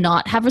people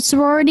not have a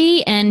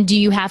sorority? And do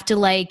you have to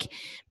like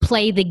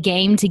play the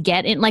game to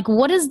get in? Like,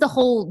 what is the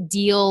whole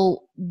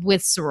deal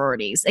with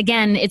sororities?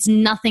 Again, it's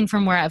nothing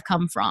from where I've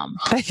come from.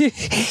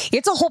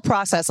 It's a whole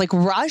process. Like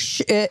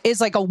Rush is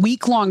like a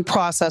week-long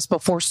process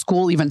before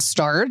school even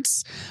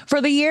starts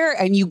for the year.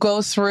 And you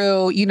go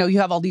through, you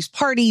have all these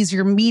parties,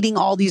 you're meeting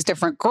all these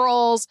different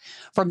girls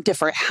from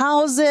different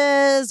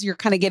houses. You're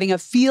kind of getting a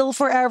feel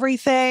for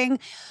everything.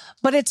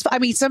 But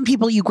some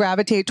people you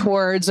gravitate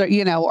towards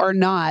or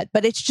not,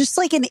 but it's just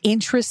like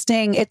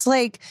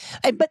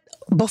but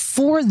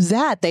before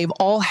that, they've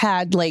all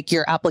had like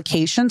your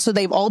application. So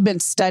they've all been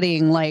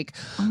studying like,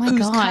 oh my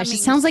gosh, it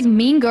sounds like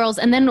Mean Girls.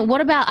 And then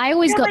what about, I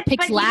always got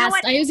picked last.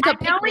 I always got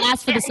picked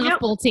last for the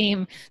softball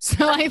team.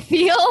 So I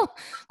feel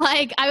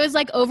like I was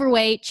like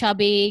overweight,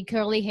 chubby,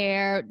 curly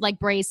hair, like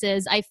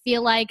braces. I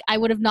feel like I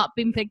would have not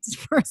been picked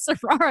for a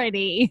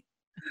sorority.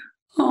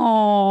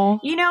 Oh,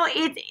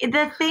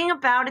 the thing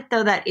about it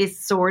though that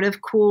is sort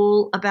of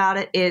cool about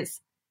it is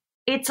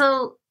it's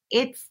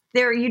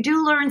there. You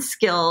do learn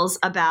skills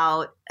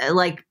about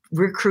like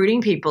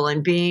recruiting people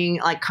and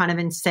being like kind of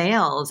in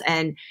sales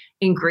and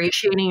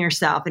ingratiating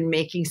yourself and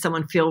making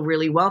someone feel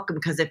really welcome.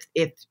 Because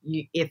if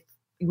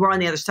you're on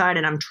the other side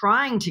and I'm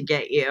trying to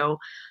get you,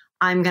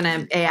 I'm going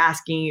to be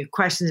asking you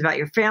questions about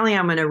your family.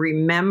 I'm going to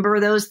remember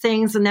those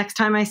things the next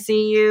time I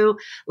see you.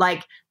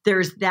 Like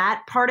there's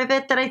that part of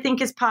it that I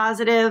think is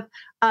positive.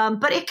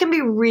 But it can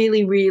be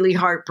really, really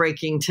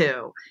heartbreaking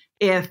too.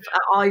 If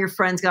all your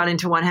friends got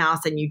into one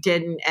house and you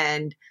didn't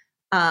and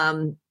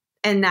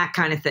that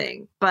kind of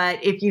thing.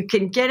 But if you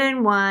can get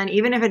in one,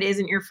 even if it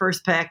isn't your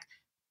first pick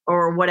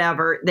or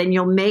whatever, then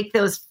you'll make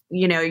those,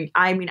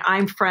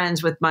 I'm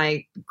friends with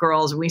my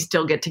girls and we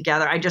still get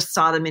together. I just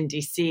saw them in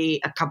DC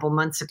a couple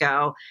months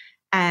ago.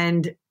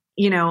 And,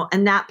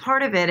 and that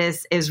part of it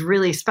is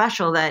really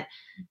special that,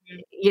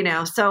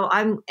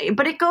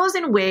 but it goes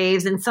in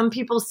waves and some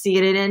people see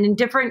it and in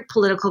different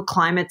political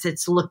climates,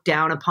 it's looked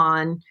down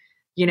upon,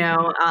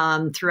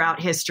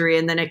 throughout history.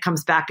 And then it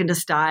comes back into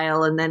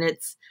style and then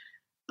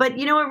but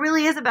it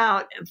really is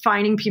about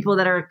finding people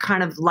that are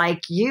kind of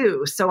like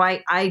you. So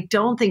I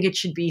don't think it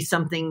should be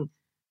something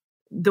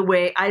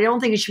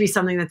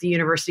that the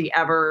university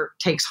ever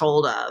takes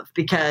hold of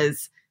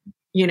because,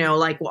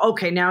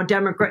 okay, now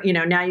Democrat,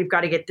 now you've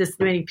got to get this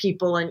many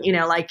people and,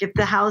 like if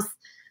the House,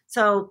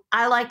 so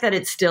I like that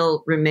it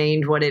still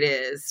remained what it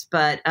is,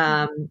 but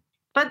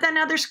then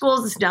other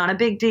schools, it's not a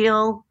big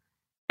deal.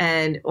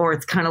 Or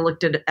it's kind of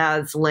looked at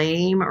as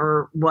lame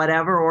or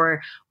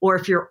whatever, or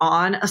if you're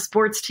on a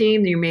sports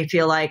team, you may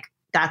feel like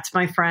that's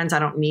my friends. I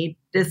don't need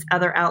this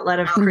other outlet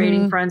of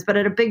creating friends. But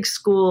at a big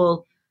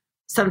school,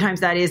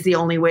 sometimes that is the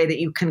only way that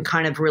you can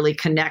kind of really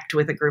connect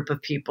with a group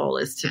of people,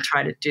 is to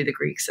try to do the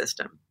Greek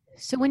system.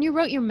 So when you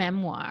wrote your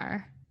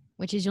memoir,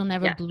 which is You'll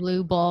Never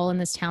Blue Ball in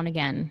This Town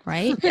Again,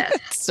 right? Yes.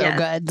 So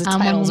good. The One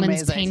title's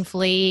woman's amazing.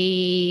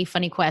 painfully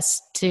funny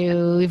quest to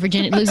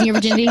losing your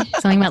virginity.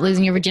 Something about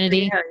losing your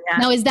virginity. Yeah.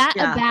 Now, is that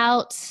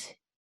about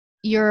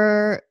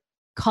your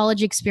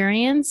college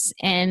experience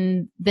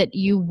and that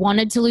you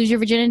wanted to lose your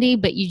virginity,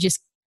 but you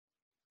just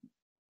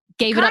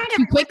gave it up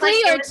too quickly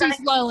or too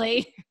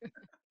slowly?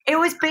 It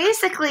was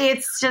basically,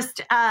 it's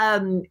just,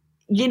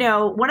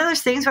 one of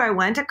those things where I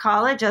went to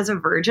college as a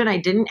virgin. I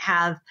didn't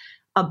have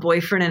a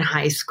boyfriend in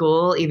high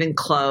school, even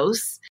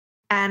close.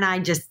 And I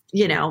just,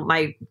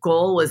 my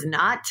goal was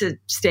not to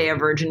stay a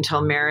virgin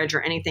until marriage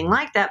or anything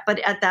like that. But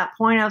at that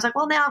point, I was like,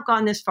 well, now I've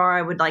gone this far.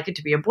 I would like it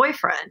to be a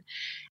boyfriend.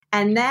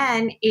 And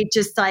then it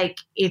just like,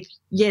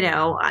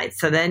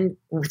 so then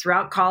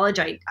throughout college,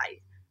 I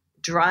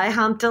dry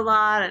humped a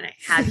lot and I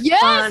had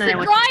fun. And I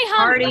went dry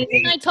hump.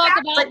 partying. I talk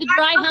about the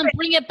dry hump,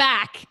 bring it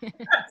back.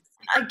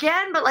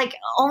 Again, but like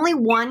only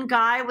one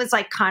guy was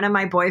like kind of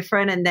my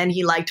boyfriend, and then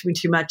he liked me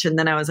too much, and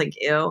then I was like,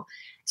 ew.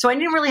 So I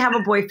didn't really have a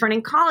boyfriend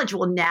in college.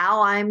 Well,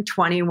 now I'm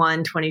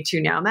 21,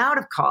 22. Now I'm out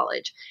of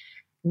college.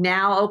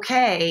 Now,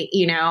 okay,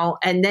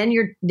 and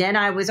then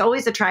I was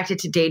always attracted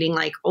to dating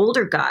like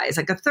older guys,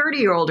 like a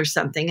 30-year-old or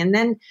something. And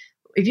then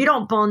if you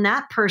don't bone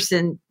that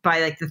person by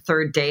like the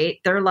third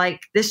date, they're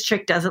like, this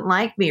chick doesn't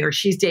like me, or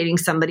she's dating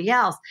somebody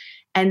else.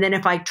 And then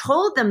if I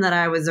told them that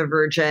I was a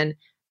virgin,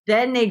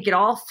 then they'd get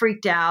all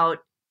freaked out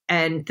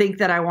and think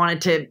that I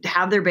wanted to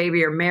have their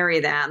baby or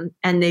marry them,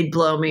 and they'd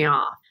blow me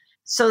off.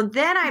 So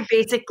then I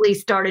basically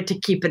started to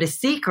keep it a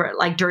secret.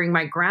 Like during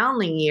my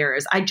groundling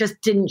years, I just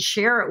didn't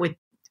share it with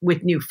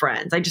new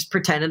friends. I just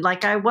pretended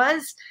like I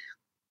was,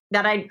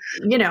 that I,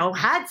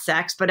 had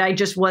sex, but I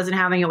just wasn't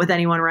having it with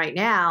anyone right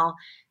now.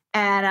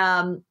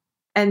 And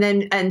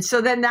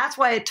so then that's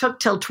why it took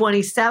till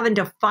 27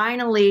 to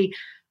finally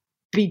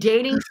be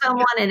dating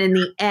someone. And in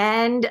the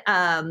end,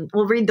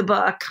 we'll read the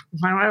book.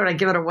 Why would I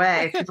give it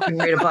away? People can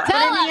read a book.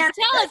 Tell us,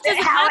 does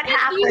it how happen? it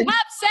happened. Do you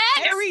have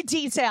sex? Very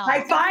detailed.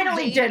 I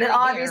finally did it.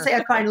 Obviously,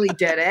 I finally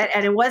did it.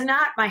 And it was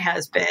not my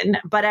husband,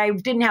 but I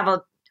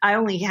I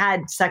only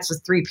had sex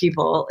with 3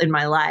 people in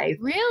my life.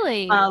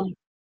 Really?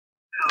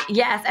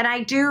 Yes. And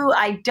I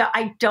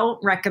don't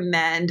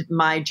recommend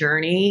my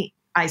journey.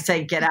 I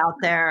say, get out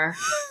there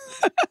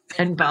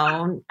and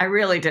bone. I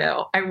really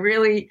do. I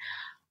really,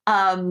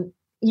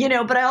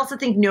 but I also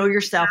think know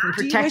yourself and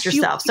protect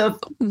yourself.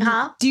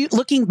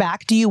 Looking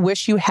back, do you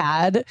wish you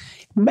had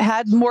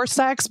more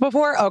sex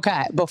before?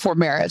 Okay. Before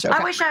marriage. Okay.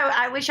 I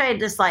wish I had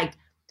just like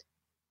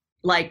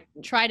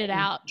tried it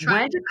out.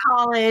 Went to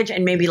college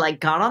and maybe like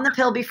got on the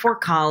pill before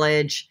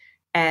college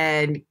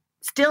and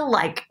still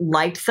like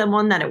liked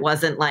someone that it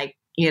wasn't like,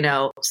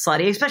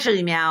 slutty,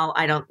 especially now.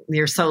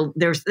 There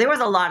was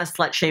a lot of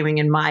slut shaming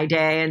in my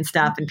day and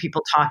stuff, and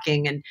people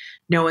talking and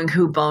knowing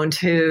who boned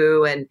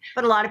who.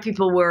 But a lot of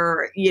people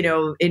were, it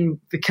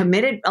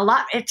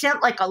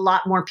felt like a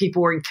lot more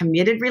people were in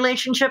committed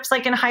relationships,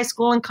 like in high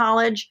school and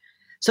college.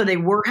 So they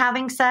were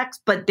having sex,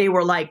 but they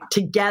were like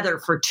together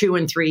for 2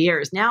 and 3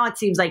 years. Now it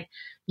seems like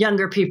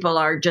younger people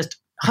are just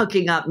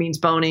hooking up means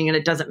boning and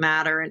it doesn't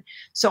matter. And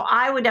so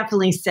I would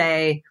definitely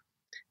say,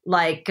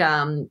 like,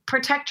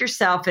 protect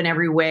yourself in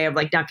every way of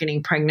like not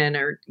getting pregnant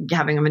or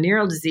having a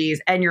venereal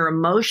disease and your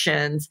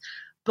emotions.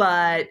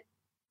 But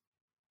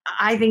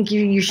I think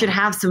you should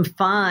have some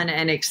fun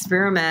and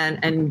experiment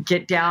and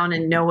get down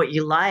and know what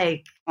you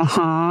like.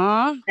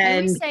 Uh-huh. I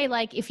always say,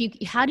 like,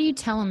 how do you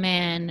tell a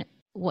man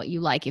what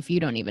you like if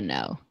you don't even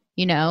know?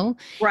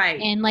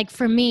 Right. And like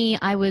for me,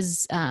 I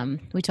was,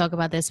 we talk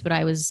about this, but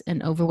I was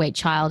an overweight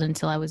child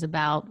until I was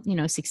about,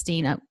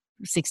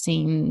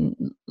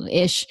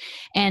 16-ish.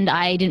 And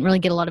I didn't really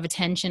get a lot of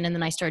attention. And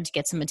then I started to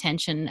get some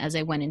attention as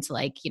I went into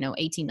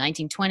 18,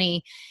 19,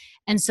 20.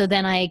 And so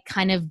then I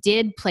kind of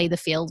did play the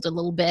field a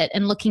little bit.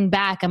 And looking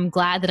back, I'm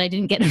glad that I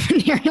didn't get a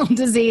venereal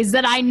disease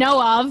that I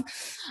know of,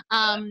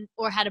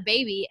 or had a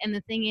baby. And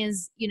the thing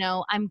is,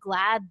 I'm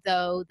glad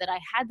though that I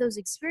had those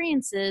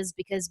experiences,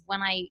 because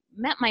when I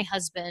met my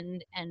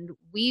husband and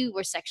we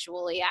were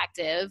sexually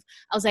active,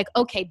 I was like,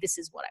 okay, this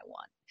is what I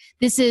want.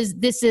 This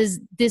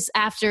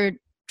after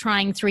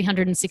trying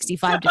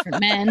 365 different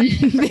men.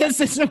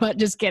 This is what,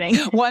 just kidding.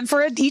 One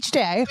for each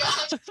day.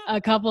 A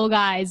couple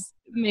guys,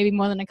 maybe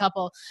more than a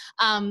couple.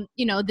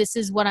 This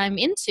is what I'm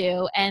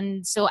into.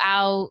 And so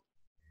our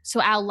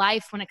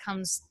life when it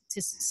comes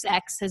to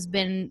sex has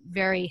been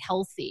very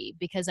healthy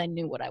because I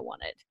knew what I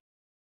wanted.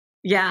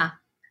 Yeah.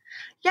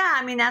 Yeah.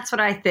 I mean, that's what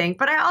I think.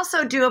 But I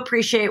also do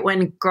appreciate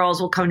when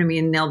girls will come to me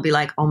and they'll be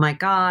like, oh my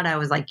God, I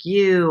was like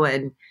you.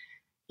 And,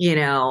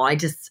 I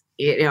just,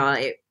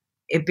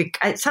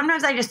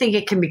 sometimes I just think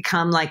it can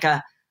become like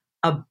a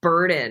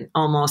burden,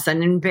 almost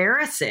and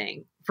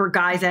embarrassing for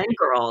guys and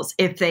girls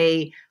if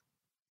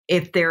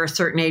they're a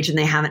certain age and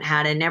they haven't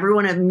had it. And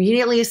everyone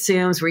immediately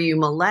assumes, were you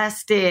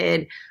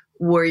molested?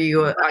 are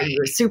you a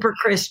super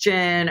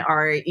Christian?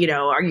 Are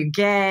you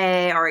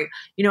gay? Or,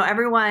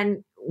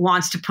 everyone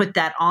wants to put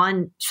that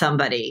on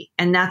somebody.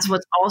 And that's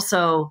what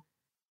also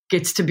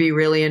gets to be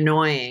really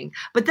annoying.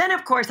 But then,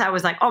 of course, I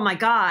was like, oh my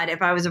God,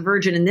 if I was a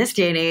virgin in this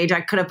day and age,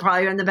 I could have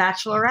probably been the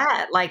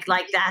Bachelorette. Like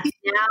that's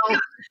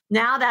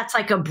now that's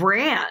like a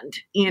brand,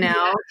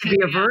 to be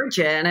a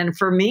virgin. And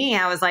for me,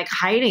 I was like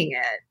hiding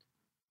it.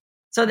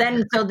 So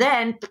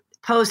then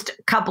post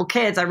couple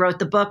kids, I wrote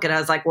the book and I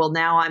was like, well,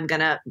 now I'm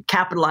going to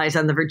capitalize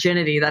on the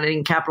virginity that I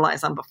didn't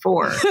capitalize on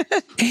before.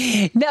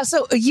 Now,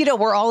 so,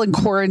 we're all in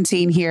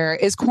quarantine here.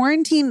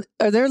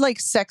 Are there like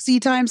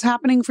sexy times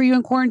happening for you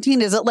in quarantine?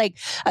 Is it like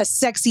a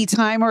sexy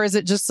time or is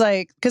it just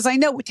like, because I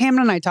know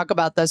Tammin and I talk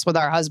about this with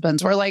our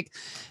husbands. We're like,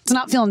 it's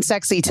not feeling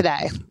sexy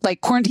today. Like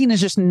quarantine is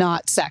just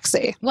not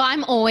sexy. Well,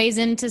 I'm always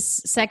into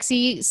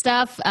sexy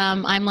stuff.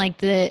 I'm like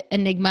the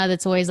enigma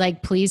that's always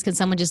like, please, can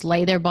someone just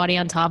lay their body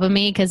on top of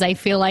me? Because I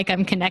feel like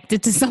I'm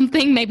connected to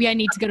something. Maybe I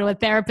need to go to a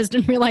therapist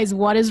and realize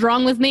what is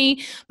wrong with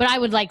me. But I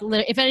would like,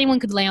 if anyone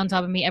could lay on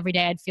top of me every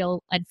day, I'd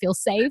feel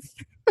safe.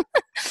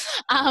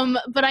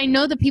 But I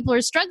know that people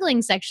are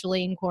struggling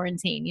sexually in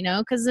quarantine,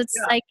 because it's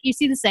like you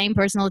see the same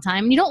person all the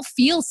time and you don't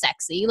feel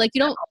sexy. Like you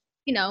don't,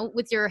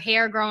 with your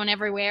hair growing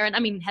everywhere. And I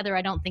mean, Heather,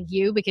 I don't think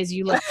you, because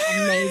you look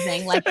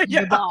amazing, like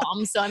your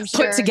bomb. So I'm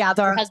sure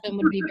your husband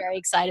would be very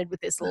excited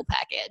with this little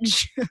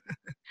package.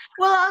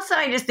 Well, also,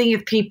 I just think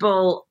if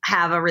people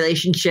have a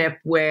relationship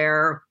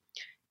where,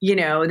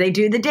 they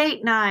do the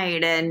date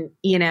night and,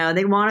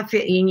 they want to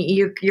feel,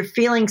 you're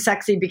feeling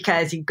sexy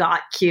because you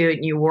got cute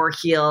and you wore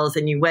heels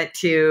and you went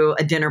to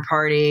a dinner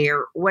party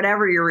or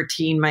whatever your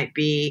routine might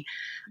be.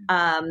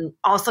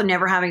 Also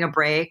never having a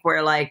break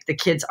where like the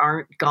kids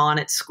aren't gone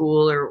at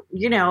school or,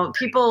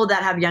 people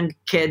that have young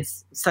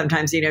kids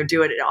sometimes,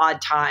 do it at odd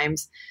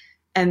times.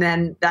 And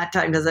then that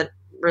time doesn't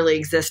really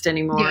exist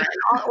anymore. Yeah.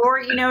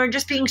 Or,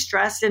 just being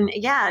stressed and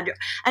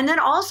and then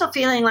also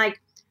feeling like,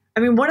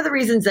 one of the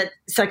reasons that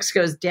sex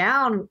goes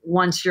down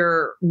once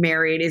you're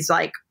married is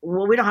like,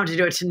 well, we don't have to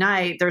do it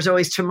tonight. There's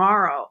always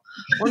tomorrow.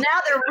 Well, now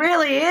there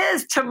really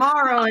is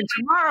tomorrow and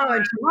tomorrow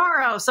and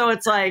tomorrow. So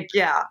it's like,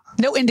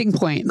 no ending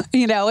point.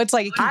 It's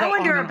like, I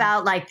wonder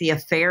about like the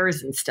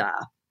affairs and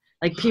stuff.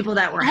 Like people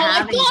that were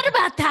having. I thought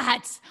about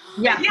that.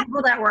 Yeah.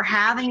 People that were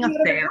having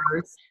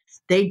affairs.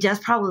 They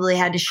just probably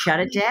had to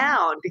shut it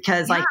down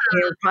because like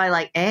they were probably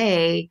like,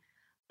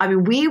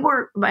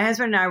 my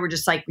husband and I were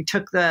just like, we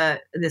took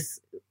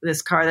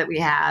this car that we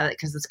have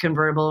because it's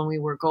convertible and we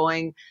were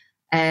going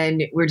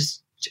and we're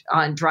just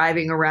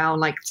driving around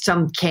like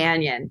some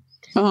canyon.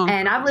 Uh-huh.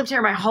 And I've lived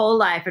here my whole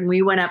life and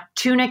we went up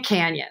Tuna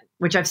Canyon,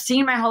 which I've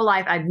seen my whole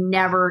life. I've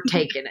never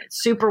taken it.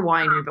 Super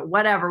windy, but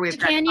whatever. We've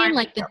got canyon,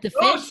 like the fish.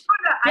 Oh,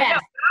 yes.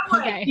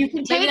 Okay. You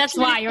can maybe that's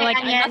why you're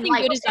like, nothing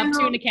good is up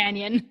Tuna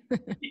Canyon.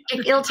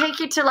 It'll take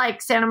you to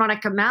like Santa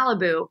Monica,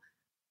 Malibu,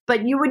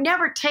 but you would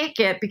never take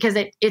it because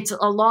it's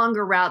a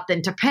longer route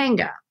than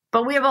Topanga.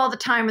 But we have all the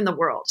time in the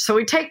world. So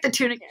we take the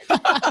Tuna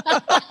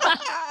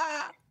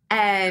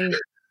Canyon.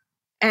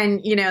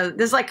 And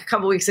this is like a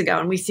couple weeks ago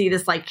and we see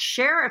this like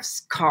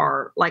sheriff's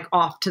car like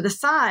off to the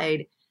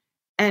side.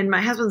 And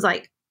my husband's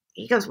like,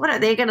 he goes, what are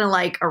they going to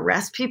like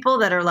arrest people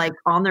that are like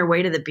on their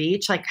way to the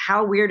beach? Like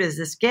how weird is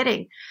this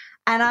getting?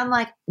 And I'm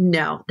like,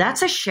 no,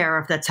 that's a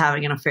sheriff that's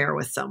having an affair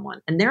with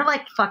someone. And they're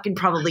like fucking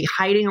probably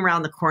hiding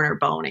around the corner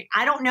boning.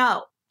 I don't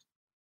know.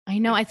 I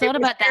know. I thought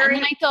about that. And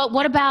then I thought,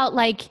 what about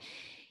like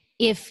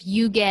if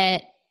you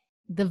get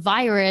the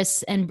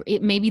virus and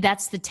maybe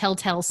that's the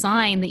telltale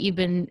sign that you've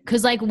been,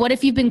 because like, what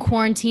if you've been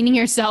quarantining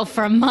yourself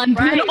for a month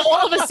and then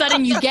all of a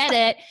sudden you get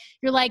it?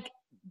 You're like,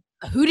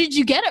 who did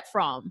you get it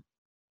from?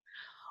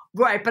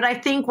 Right. But I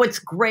think what's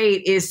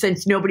great is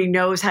since nobody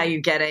knows how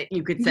you get it,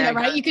 you could say,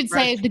 you could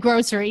say the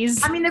groceries.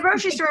 The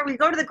grocery store, we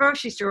go to the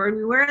grocery store and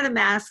we wear the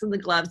masks and the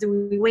gloves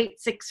and we wait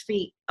 6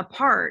 feet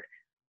apart.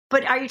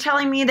 But are you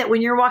telling me that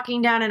when you're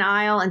walking down an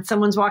aisle and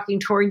someone's walking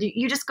toward you,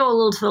 you just go a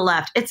little to the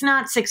left? It's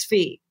not 6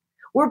 feet.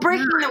 We're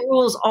breaking the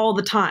rules all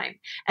the time.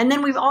 And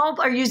then we all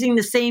are using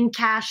the same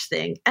cash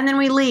thing. And then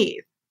we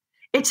leave.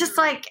 It's just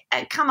like,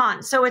 come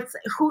on. So it's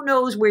who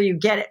knows where you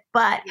get it.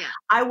 But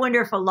I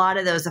wonder if a lot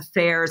of those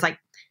affairs, like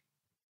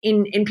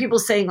in people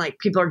saying like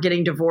people are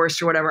getting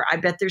divorced or whatever, I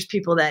bet there's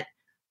people that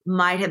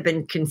might have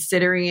been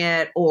considering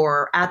it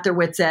or at their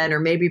wit's end or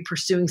maybe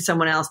pursuing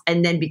someone else.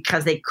 And then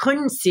because they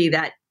couldn't see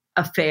that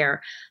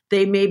affair,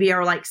 they maybe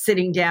are like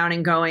sitting down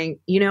and going,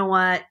 you know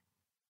what?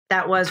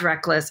 That was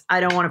reckless. I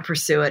don't want to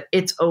pursue it.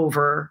 It's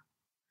over.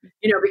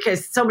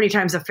 Because so many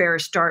times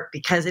affairs start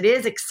because it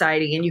is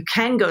exciting and you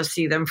can go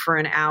see them for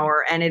an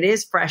hour and it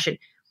is fresh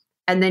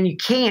and then you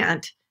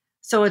can't.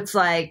 So it's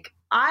like,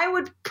 I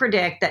would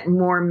predict that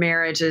more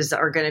marriages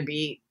are going to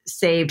be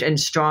saved and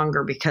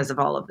stronger because of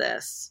all of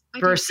this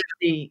versus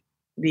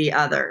the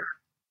other.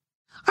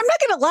 I'm not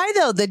going to lie,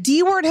 though. The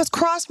D word has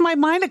crossed my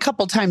mind a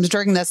couple times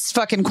during this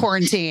fucking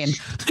quarantine.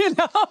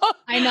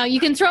 I know.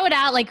 You can throw it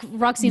out. Like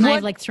Roxy and I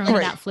have like thrown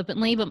it out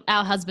flippantly, but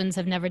our husbands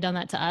have never done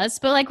that to us.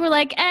 But like, we're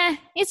like,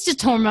 it's just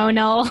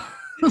hormonal.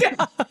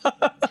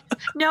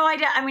 No,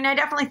 I mean, I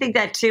definitely think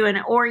that too. And,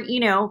 or,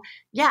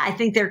 I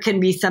think there can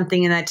be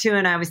something in that too.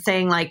 And I was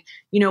saying like,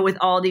 with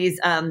all these,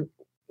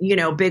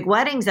 big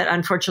weddings that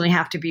unfortunately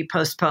have to be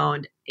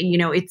postponed,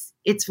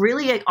 it's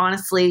really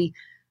honestly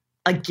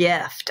a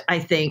gift, I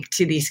think,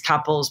 to these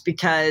couples,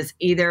 because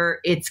either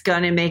it's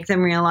going to make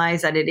them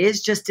realize that it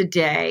is just a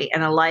day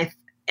and a life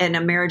and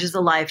a marriage is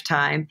a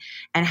lifetime.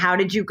 And how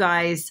did you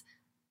guys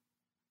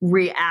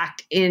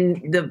react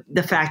in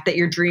the fact that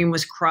your dream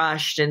was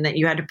crushed and that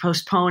you had to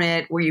postpone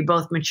it? Were you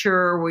both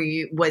mature?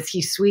 Was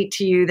he sweet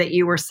to you that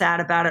you were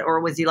sad about it?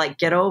 Or was he like,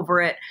 get over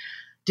it?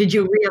 Did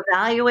you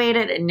reevaluate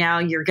it and now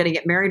you're going to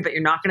get married, but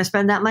you're not going to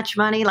spend that much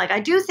money? Like,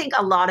 I do think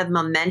a lot of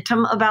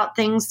momentum about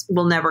things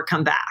will never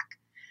come back.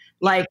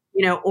 Like,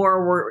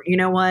 or we're,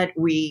 now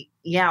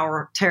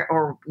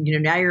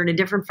you're in a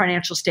different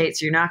financial state,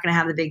 so you're not going to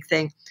have the big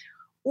thing.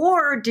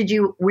 Or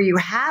were you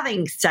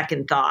having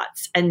second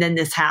thoughts and then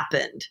this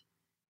happened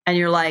and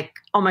you're like,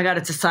 oh my God,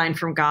 it's a sign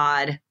from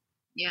God.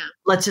 Yeah.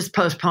 Let's just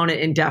postpone it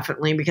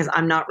indefinitely because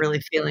I'm not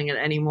really feeling it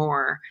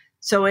anymore.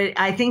 So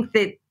I think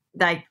that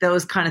like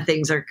those kind of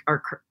things are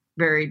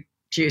very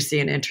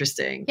juicy and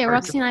interesting. Yeah.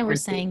 Roxy and I were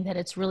saying that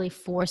it's really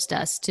forced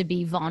us to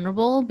be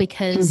vulnerable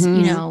because,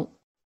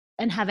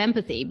 and have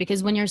empathy,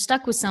 because when you're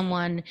stuck with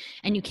someone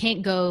and you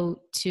can't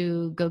go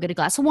get a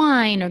glass of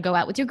wine or go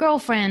out with your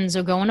girlfriends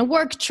or go on a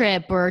work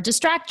trip or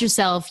distract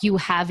yourself, you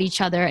have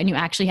each other and you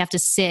actually have to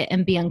sit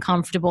and be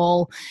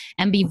uncomfortable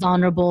and be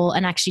vulnerable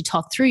and actually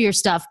talk through your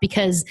stuff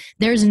because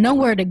there's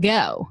nowhere to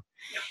go.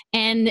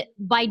 And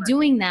by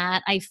doing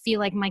that, I feel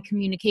like my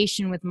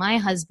communication with my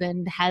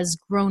husband has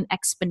grown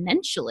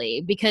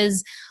exponentially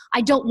because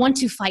I don't want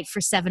to fight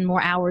for 7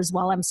 more hours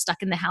while I'm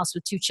stuck in the house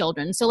with 2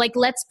 children. So like,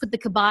 let's put the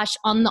kibosh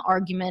on the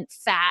argument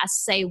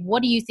fast. Say,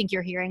 what do you think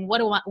you're hearing? What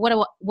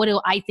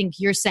do I think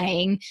you're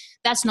saying?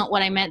 That's not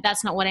what I meant.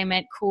 That's not what I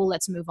meant. Cool.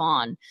 Let's move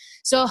on.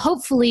 So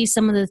hopefully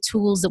some of the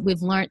tools that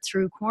we've learned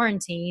through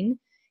quarantine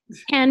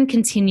can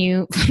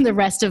continue the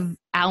rest of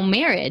our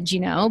marriage,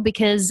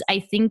 because I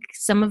think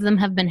some of them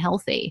have been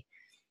healthy.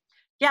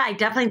 Yeah, I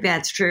definitely think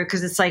that's true.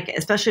 Cause it's like,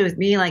 especially with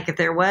me, like if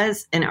there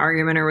was an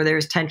argument or where there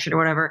was tension or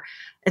whatever,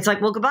 it's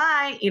like, well,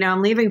 goodbye.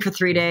 I'm leaving for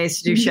 3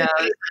 days to do shows.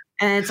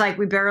 And it's like,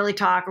 we barely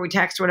talk or we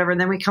text or whatever.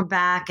 And then we come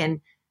back and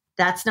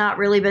that's not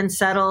really been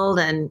settled.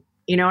 And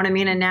you know what I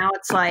mean? And now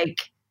it's like,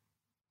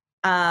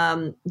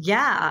 I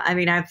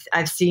mean,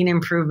 I've seen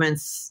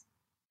improvements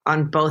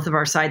on both of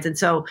our sides. And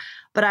so,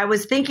 but I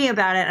was thinking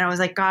about it and I was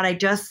like, God, I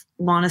just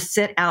want to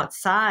sit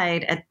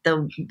outside at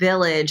the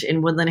Village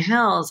in Woodland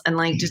Hills and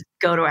like just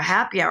go to a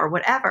happy hour,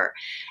 whatever.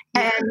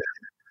 And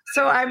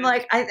so I'm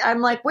like,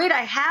 wait,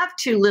 I have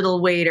 2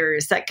 little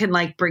waiters that can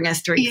like bring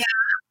us drinks. Yeah.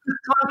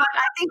 So I'm like,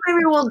 I think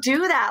maybe we'll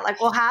do that.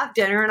 Like we'll have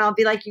dinner and I'll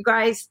be like, you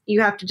guys,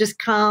 you have to just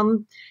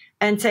come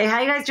and say,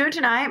 how you guys doing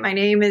tonight? My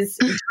name is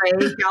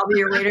Drake. I'll be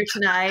your waiter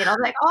tonight. I'll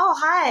be like, oh,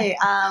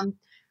 hi.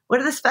 What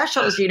are the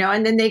specials,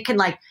 And then they can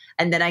like,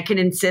 and then I can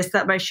insist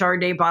that my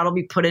Chardonnay bottle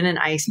be put in an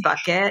ice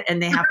bucket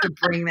and they have to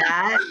bring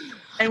that.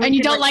 And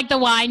you don't like the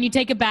wine, you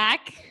take it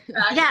back?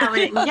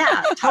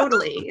 Yeah,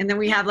 totally. And then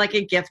we have like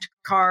a gift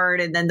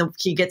card and then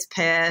he gets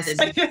pissed.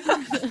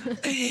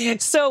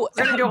 So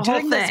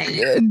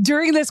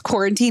during this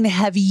quarantine,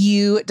 have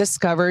you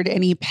discovered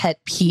any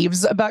pet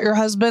peeves about your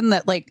husband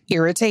that like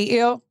irritate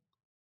you?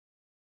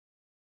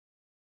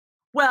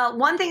 Well,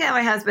 one thing that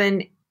my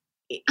husband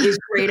is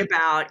great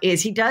about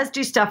is he does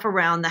do stuff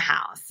around the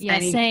house. Yeah,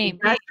 and same.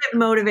 He does get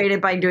motivated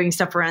by doing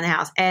stuff around the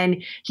house.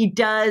 And he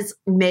does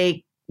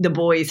make the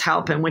boys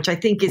help him, which I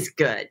think is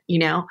good,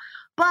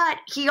 But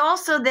he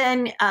also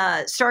then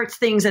starts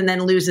things and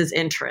then loses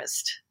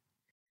interest.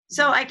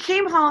 So I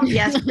came home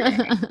yesterday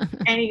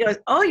and he goes,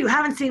 oh, you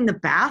haven't seen the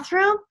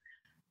bathroom?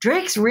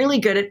 Drake's really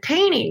good at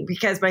painting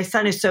because my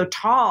son is so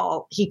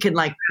tall, he can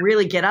like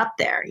really get up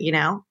there,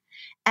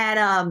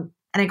 And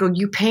I go,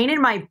 you painted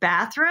my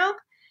bathroom?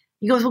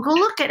 He goes, well, go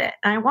look at it.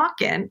 And I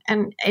walk in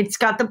and it's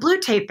got the blue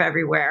tape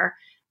everywhere.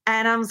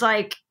 And I was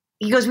like,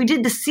 he goes, we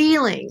did the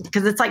ceiling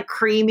because it's like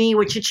creamy,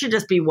 which it should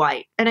just be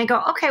white. And I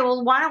go, okay,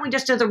 well, why don't we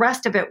just do the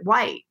rest of it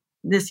white?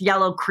 This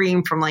yellow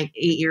cream from like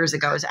 8 years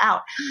ago is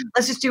out.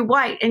 Let's just do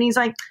white. And he's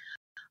like,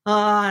 oh,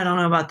 I don't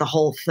know about the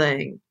whole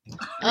thing.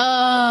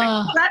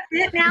 Oh, that's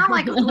it now?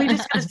 Like, we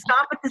just got to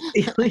stop at the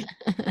ceiling.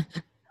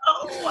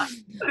 Oh,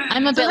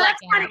 I'm a bit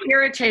that's kind of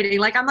irritating.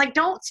 Like, I'm like,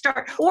 don't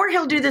start. Or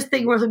he'll do this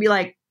thing where he'll be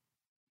like,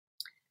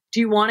 do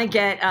you want to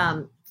get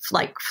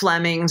like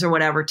Fleming's or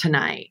whatever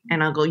tonight?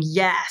 And I'll go,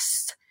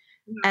 yes.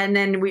 And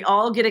then we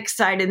all get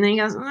excited. And then he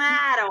goes,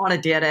 I don't want to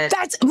get it.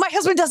 My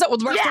husband does that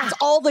with restaurants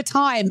all the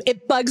time.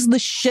 It bugs the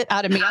shit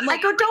out of me. I'm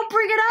like, I go, don't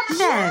bring it up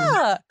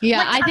then. Yeah,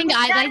 like, I think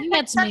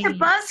that's me. Such a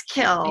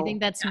buzzkill. I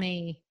think that's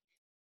me.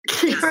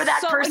 You're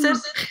that person.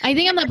 I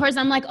think I'm that person.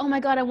 I'm like, oh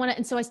my God, I want it.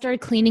 And so I started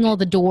cleaning all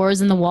the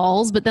doors and the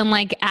walls. But then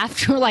like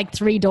after like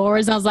 3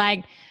 doors, I was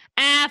like,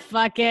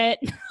 fuck it.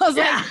 I was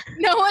like,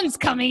 no one's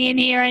coming in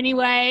here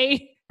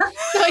anyway.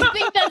 So I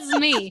think that's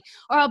me.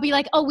 Or I'll be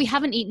like, oh, we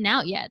haven't eaten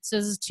out yet. So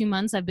this is 2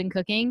 months I've been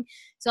cooking.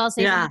 So I'll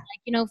say something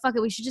like, fuck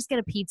it, we should just get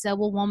a pizza.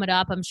 We'll warm it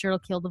up. I'm sure it'll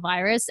kill the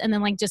virus. And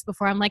then like just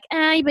before I'm like,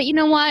 but you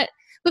know what?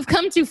 We've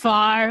come too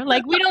far.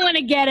 Like we don't want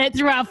to get it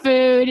through our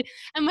food.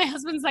 And my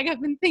husband's like,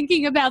 I've been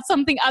thinking about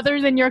something other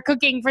than your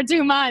cooking for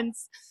 2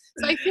 months.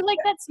 So I feel like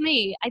that's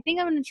me. I think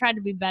I'm going to try to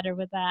be better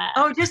with that.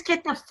 Oh, just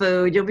get the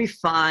food. You'll be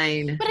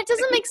fine. But it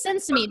doesn't make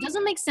sense to me. It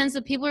doesn't make sense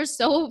that people are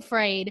so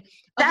afraid.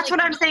 That's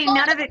what I'm saying.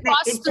 None of it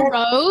across the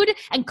road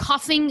and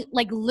coughing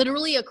like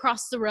literally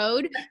across the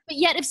road. But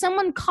yet if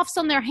someone coughs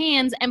on their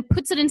hands and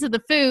puts it into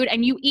the food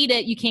and you eat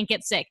it, you can't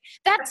get sick.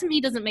 That to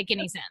me doesn't make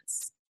any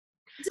sense.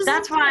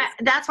 That's why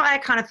I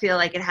kind of feel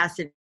like it has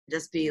to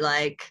just be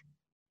like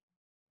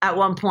at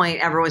one point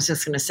everyone's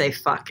just going to say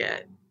fuck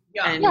it.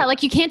 Yeah,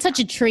 like you can't touch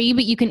a tree,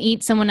 but you can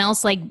eat someone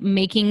else like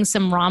making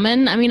some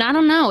ramen. I mean, I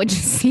don't know. It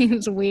just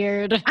seems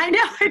weird. I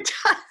know it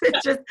does. It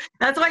just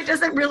that's why it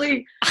doesn't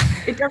really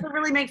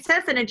make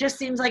sense, and it just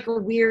seems like a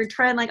weird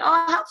trend. Like,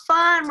 oh, how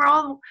fun!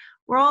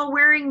 We're all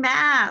wearing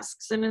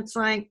masks, and it's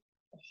like,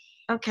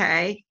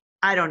 okay.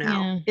 I don't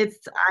know.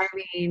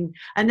 Yeah.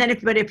 And then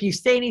if you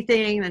say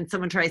anything, then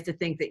someone tries to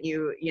think that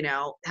you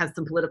have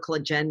some political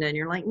agenda and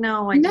you're like,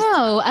 no,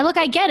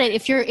 I get it.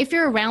 If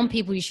you're around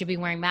people, you should be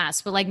wearing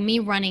masks, but like me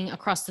running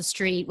across the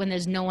street when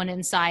there's no one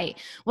in sight,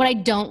 what I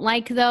don't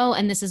like though,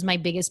 and this is my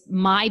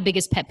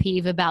biggest pet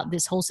peeve about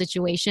this whole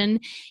situation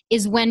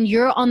is when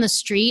you're on the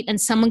street and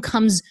someone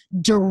comes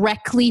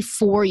directly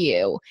for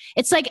you.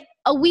 It's like,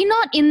 are we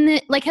not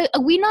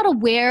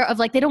aware of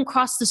like, they don't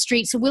cross the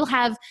street. So we'll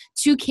have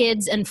 2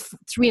 kids and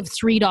we have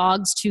 3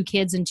 dogs, 2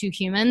 kids and 2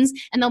 humans.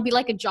 And there'll be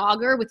like a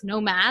jogger with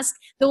no mask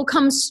that will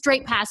come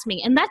straight past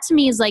me. And that to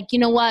me is like, you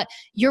know what?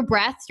 Your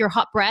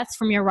hot breath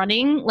from your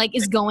running, like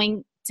is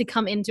going to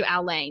come into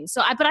our lane.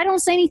 But I don't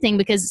say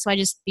anything so I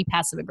just be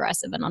passive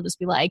aggressive and I'll just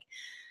be like,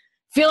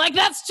 feel like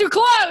that's too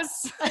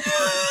close.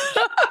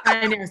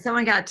 I know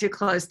someone got too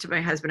close to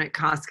my husband at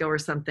Costco or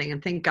something.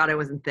 And thank God I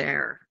wasn't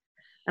there.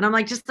 And I'm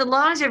like, just as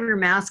long as you have your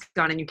mask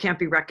on and you can't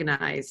be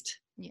recognized.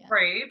 Yeah.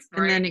 Right.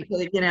 And then,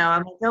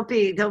 I'm like,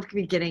 don't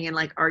be getting in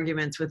like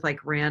arguments with like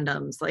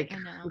randoms. Like,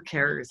 who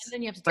cares? And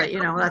then you have to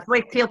that's the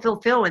way people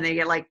feel when they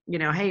get like,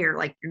 hey, you're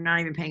not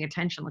even paying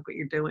attention. Look what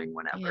you're doing,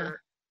 whatever.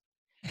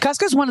 Yeah.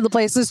 Costco's one of the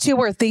places too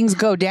where things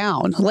go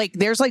down. Like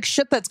there's like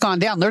shit that's gone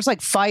down. There's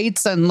like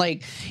fights and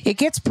like it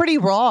gets pretty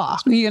raw,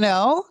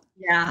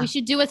 Yeah. We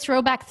should do a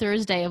throwback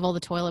Thursday of all the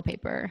toilet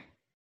paper.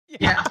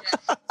 Yeah.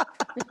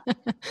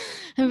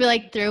 And be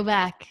like,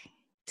 throwback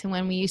to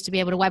when we used to be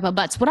able to wipe our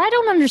butts. What I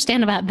don't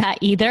understand about that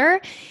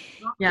either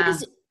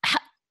is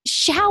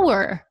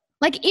shower.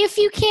 Like if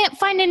you can't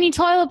find any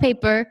toilet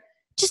paper,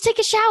 just take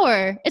a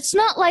shower. It's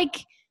not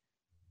like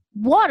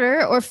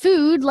water or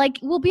food. Like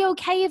we'll be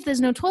okay if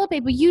there's no toilet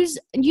paper. Use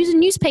a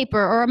newspaper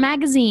or a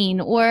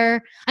magazine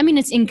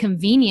it's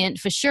inconvenient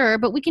for sure,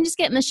 but we can just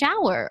get in the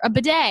shower. A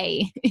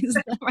bidet. Is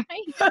that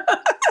right?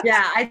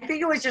 Yeah, I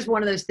think it was just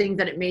one of those things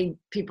that it made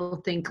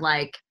people think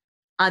like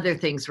other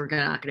things were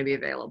not going to be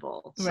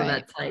available. So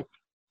that's like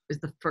was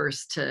the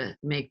first to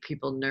make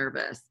people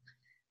nervous.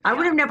 I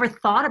would have never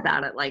thought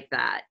about it like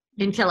that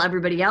until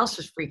everybody else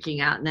was freaking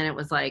out. And then it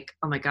was like,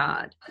 oh my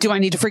God. Do I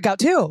need to freak out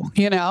too?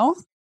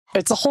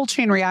 It's a whole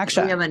chain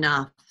reaction. We have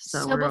enough.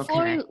 So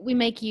before we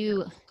make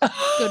you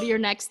go to your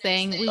next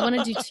thing, we want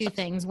to do 2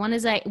 things. One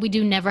is we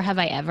do Never Have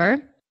I Ever,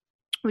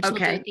 which we'll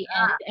do at the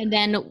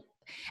end.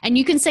 And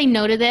you can say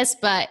no to this,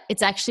 but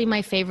it's actually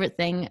my favorite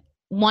thing.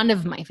 One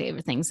of my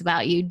favorite things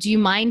about you. Do you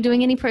mind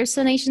doing any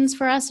impersonations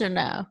for us or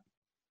no?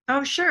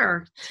 Oh,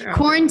 sure.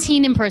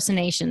 Quarantine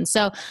impersonations.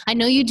 So I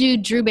know you do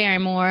Drew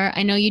Barrymore.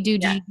 I know you do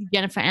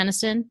Jennifer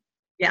Aniston.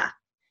 Yeah.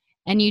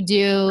 And you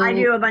do... I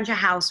do a bunch of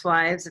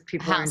housewives if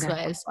people are into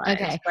housewives.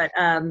 Okay. But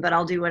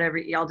I'll do whatever.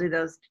 I'll do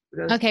those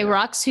okay,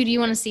 Rox, who do you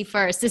want to see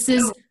first? This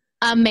is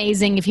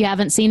amazing. If you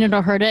haven't seen it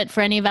or heard it for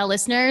any of our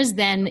listeners,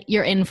 then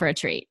you're in for a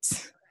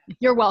treat.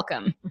 You're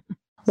welcome.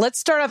 Let's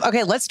start off.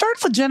 Okay, let's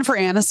start with Jennifer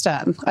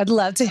Aniston. I'd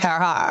love to hear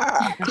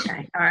her.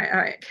 Okay. All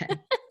right. Okay.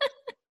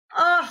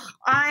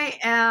 I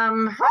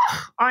am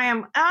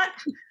at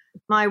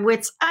my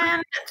wit's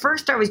end. At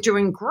first, I was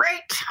doing great.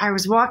 I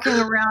was walking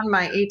around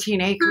my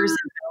 18 acres in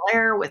Bel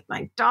Air with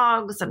my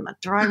dogs and my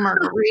dry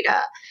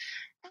margarita.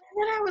 And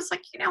then I was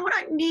like, you know what?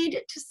 I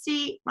needed to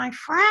see my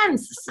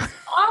friends. This is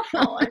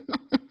awful.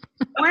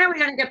 When are we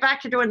going to get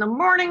back to doing the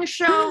morning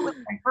show with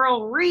my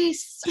girl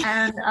Reese?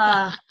 And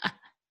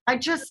I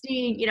just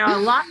need, a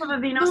lot of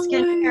Aveeno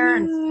skincare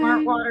and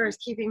Smart Water is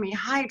keeping me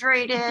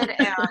hydrated.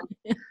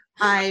 And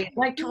I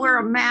like to wear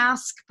a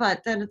mask,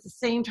 but then at the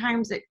same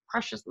time, it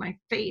crushes my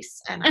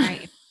face. And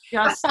I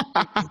just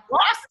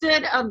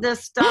exhausted of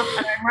this stuff,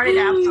 and I'm ready to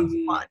have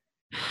some fun.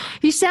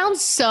 You sound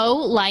so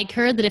like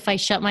her that if I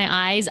shut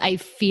my eyes, I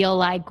feel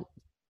like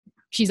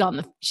she's on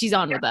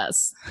with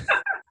us.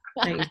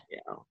 Thank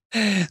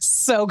you.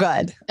 So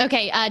good.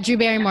 Okay, Drew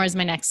Barrymore is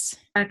my next.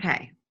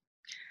 Okay.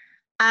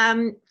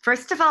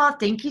 First of all,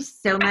 thank you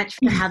so much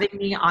for having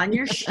me on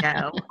your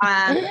show.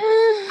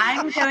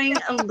 I'm going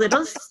a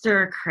little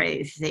stir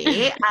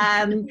crazy.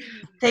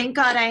 Thank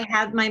God I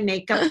have my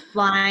makeup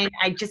line.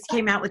 I just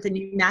came out with a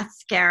new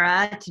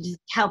mascara to just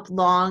help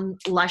long,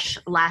 lush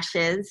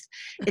lashes.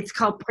 It's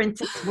called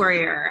Princess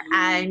Warrior.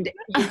 And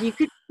if you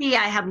could see,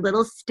 I have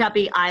little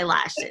stubby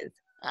eyelashes.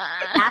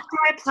 After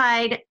I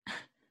applied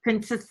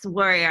Princess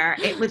Warrior,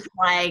 it was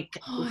like,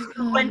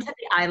 who went to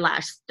the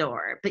eyelash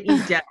store? But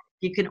you don't.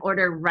 You can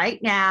order right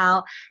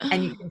now,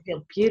 and you can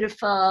feel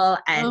beautiful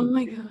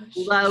and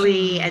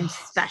glowy and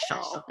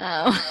special.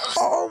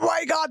 Oh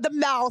my God, the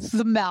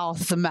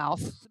mouth.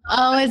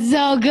 Oh, it's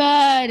so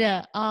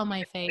good. Oh,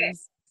 my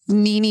face.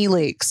 Nene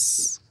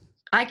Leakes.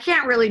 I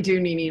can't really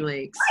do Nene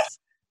Leakes.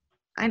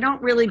 I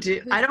don't really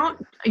do. I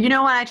don't. You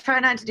know what? I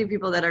try not to do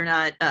people that are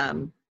not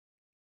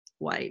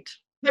white.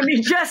 I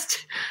mean,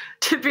 just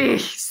to be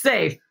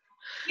safe.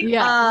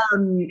 Yeah.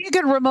 You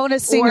could Ramona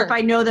Singer. Or if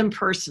I know them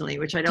personally,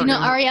 which I don't know.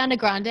 Ariana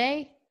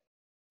Grande?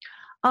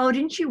 Oh,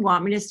 didn't you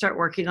want me to start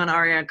working on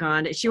Ariana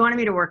Grande? She wanted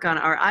me to work on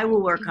I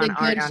will work on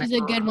Ariana. She's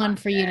a good one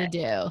for you to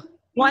do.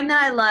 One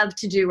that I love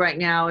to do right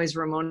now is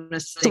Ramona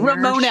Singer.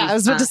 I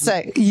was about to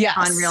say. Yes.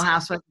 On Real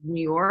Housewives of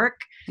New York.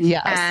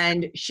 Yes.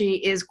 And she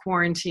is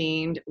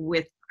quarantined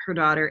with her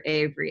daughter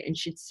Avery, and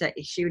she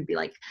would be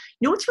like,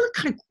 you know what's really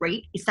kind of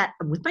great is that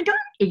I'm with my daughter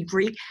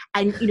Avery,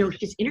 and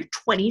she's in her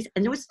 20s,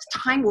 and there was this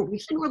time where we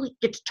didn't really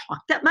get to talk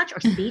that much or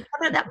see each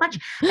other that much,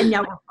 and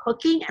now we're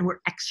cooking and we're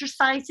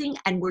exercising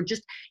and we're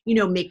just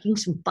making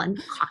some fun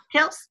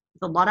cocktails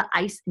with a lot of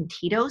ice and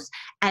Tito's,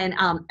 and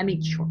I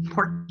made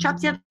pork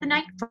chops the other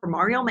night for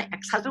Mario, my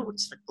ex-husband, which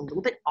is like a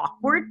little bit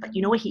awkward, but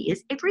you know what, he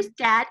is Avery's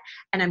dad,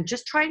 and I'm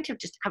just trying to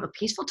just have a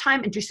peaceful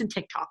time and do some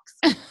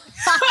TikToks.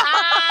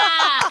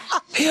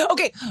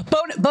 Okay,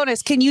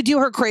 bonus. Can you do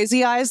her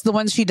crazy eyes? The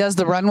ones she does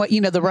the runway,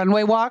 the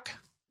runway walk?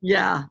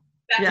 Yeah.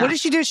 What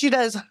does she do? She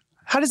does,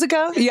 how does it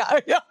go? Yeah.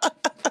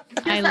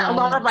 I love a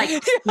lot of like,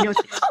 Yeah.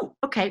 oh,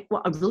 okay,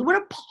 well, I really want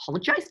to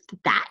apologize for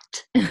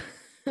that.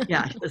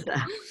 Yeah, she does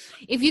that.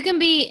 If you can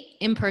be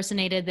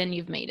impersonated, then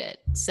you've made it.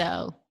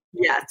 So.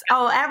 Yes.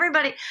 Oh,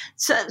 everybody.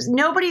 So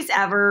nobody's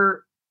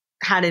ever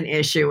had an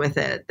issue with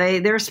it.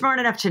 They're smart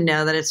enough to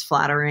know that it's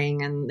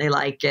flattering and they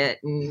like it,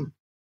 and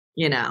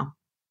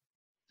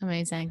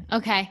Amazing.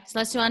 Okay, so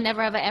let's do on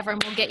Never Have I Ever,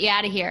 and we'll get you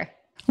out of here.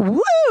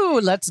 Woo!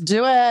 Let's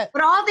do it.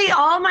 But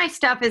all my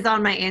stuff is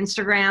on my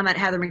Instagram at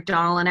Heather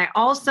McDonald, and I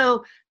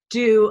also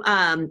do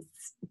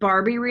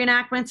Barbie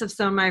reenactments of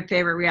some of my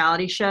favorite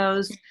reality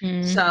shows.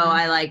 Mm-hmm. So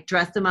I like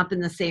dress them up in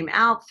the same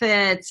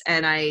outfits,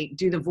 and I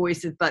do the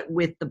voices, but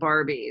with the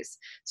Barbies.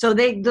 So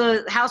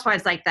the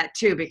housewives like that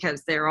too,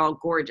 because they're all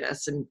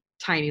gorgeous and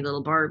tiny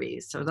little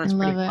Barbies. So that's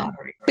pretty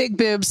flattering. Big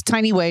boobs,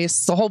 tiny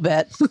waists, the whole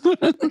bit.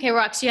 Okay,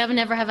 Rox, do you have a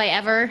Never Have I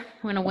Ever?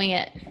 I'm going to wing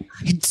it.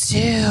 I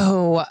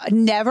do.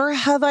 Never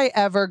have I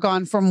ever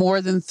gone for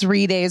more than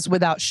 3 days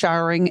without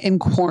showering in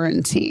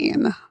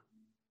quarantine.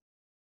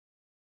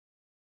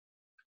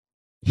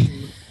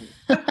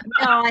 No,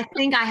 I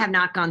think I have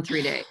not gone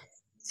 3 days.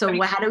 So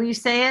how do you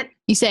say it?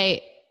 You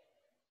say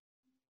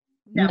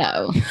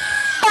no.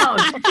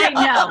 Oh, say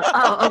no.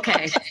 Oh,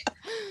 okay.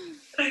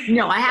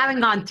 No, I haven't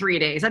gone 3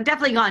 days. I've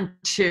definitely gone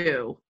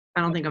 2.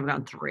 I don't think I've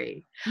gone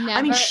 3. Never.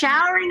 I mean,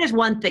 showering is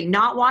one thing.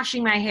 Not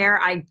washing my hair,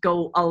 I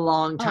go a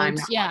long time.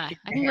 I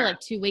think we're like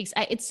 2 weeks.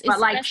 It's but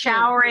like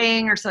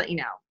showering or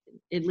something,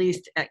 at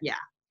least, yeah.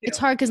 It's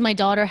hard because my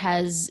daughter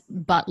has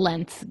butt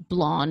length,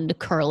 blonde,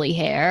 curly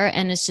hair,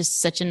 and it's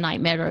just such a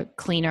nightmare to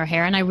clean her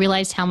hair. And I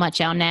realized how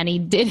much our nanny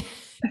did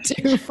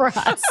do for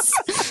us.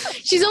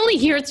 She's only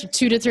here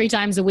 2 to 3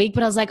 times a week,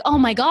 but I was like, oh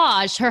my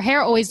gosh, her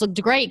hair always looked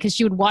great because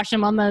she would wash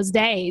them on those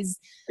days.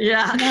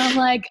 Yeah. And I'm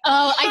like,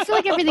 I feel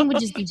like everything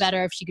would just be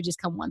better if she could just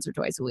come once or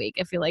twice a week.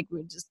 I feel like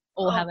we'd just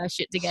all have our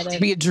shit together.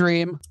 It'd be a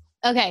dream.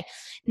 Okay.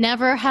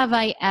 Never have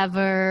I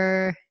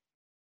ever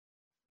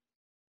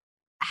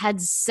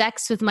had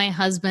sex with my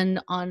husband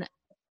on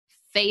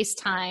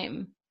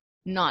FaceTime,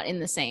 not in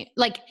the same,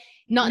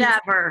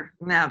 never.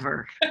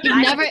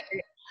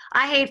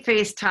 I hate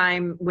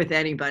FaceTime with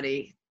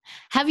anybody.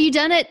 Have you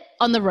done it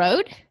on the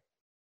road?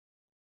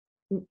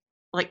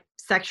 Like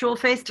sexual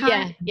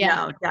FaceTime? Yeah.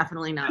 No,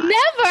 definitely not.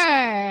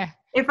 Never.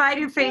 If I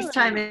do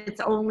FaceTime,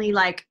 it's only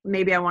like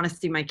maybe I want to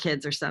see my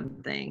kids or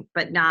something,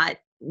 but not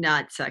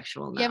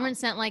sexual. No. You haven't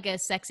sent like a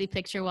sexy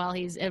picture while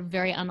he's at a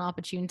very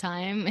unopportune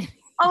time?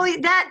 Oh,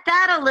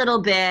 that a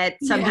little bit.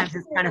 Sometimes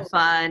it's kind of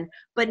fun,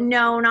 but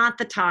no, not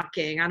the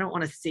talking. I don't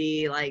want to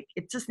see,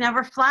 it's just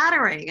never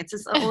flattering. It's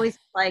just always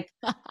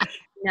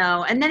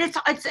no. And then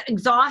it's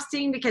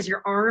exhausting because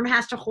your arm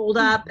has to hold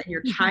up and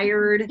you're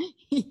tired.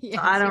 Yes,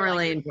 so I don't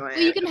really enjoy it.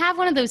 Well, you can have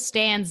one of those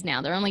stands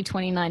now. They're only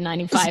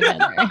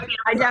 $29.95.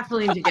 I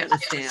definitely need to get the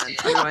stand.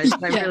 Otherwise,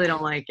 I really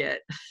don't like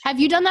it. Have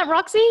you done that,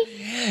 Roxy?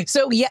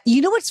 So, yeah,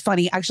 you know what's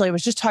funny? Actually, I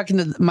was just talking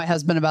to my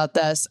husband about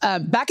this.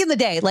 Back in the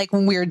day,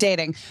 when we were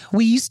dating,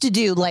 we used to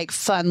do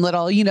fun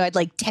little,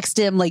 I'd text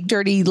him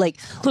dirty,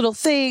 little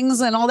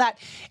things and all that.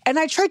 And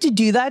I tried to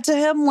do that to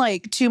him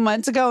 2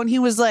 months ago. And he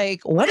was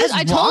like, what is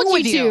wrong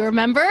with you? you. too,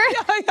 remember?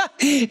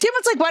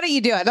 Damon's like, why don't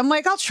you do it? I'm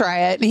like, I'll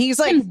try it. And he's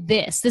like,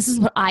 this is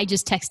what I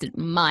just texted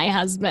my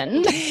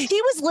husband.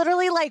 He was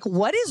literally like,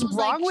 what is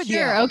wrong with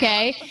sure, you?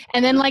 Okay.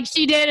 And then like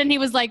she did, and he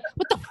was like,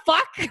 what the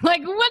fuck?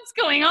 Like, what's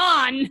going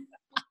on?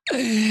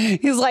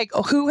 He's like,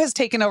 who has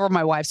taken over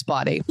my wife's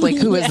body? Like,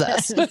 who is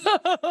this?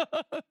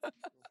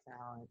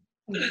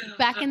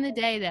 Back in the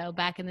day, though.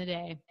 Back in the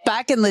day.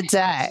 Back in the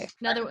day.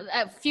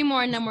 A few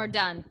more and then we're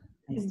done.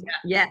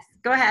 Yes.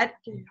 Go ahead.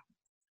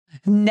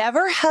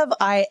 Never have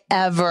I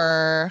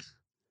ever,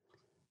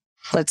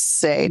 let's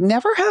say,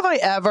 never have I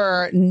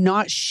ever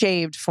not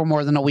shaved for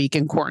more than a week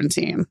in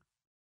quarantine.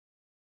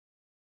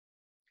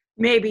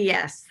 Maybe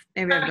yes.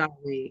 Maybe I've gone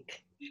a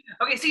week.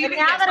 Okay, so you But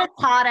now that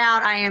it's hot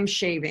out, I am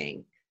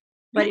shaving.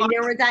 But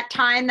there was that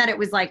time that it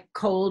was like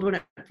cold when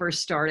it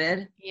first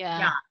started.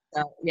 Yeah.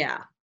 So,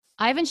 yeah.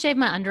 I haven't shaved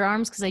my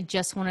underarms because I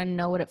just want to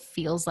know what it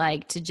feels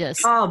like to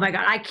just. Oh my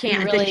God, I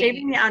can't. Really? The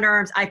shaving the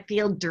underarms, I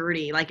feel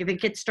dirty. Like if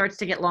it starts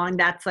to get long,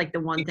 that's like the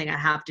one thing I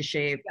have to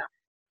shave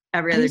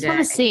every other day. I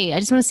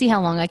just want to see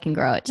how long I can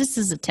grow it, just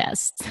as a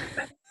test.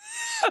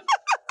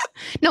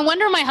 No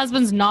wonder my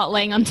husband's not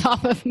laying on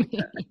top of me.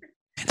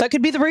 That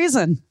could be the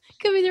reason.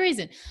 Could be the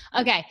reason.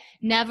 Okay.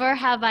 Never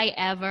have I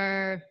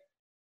ever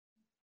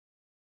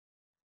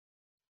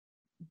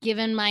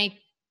given my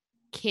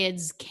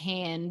kids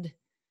canned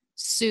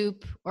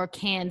soup or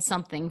canned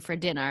something for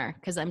dinner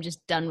because I'm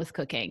just done with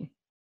cooking.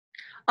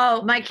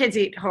 Oh, my kids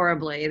eat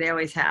horribly. They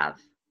always have.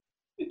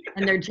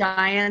 And they're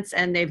giants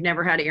and they've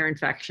never had ear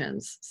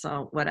infections.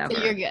 So whatever.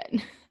 So you're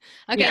good.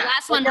 Okay, Yeah.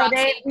 last one, No,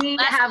 Roxy. we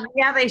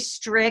have a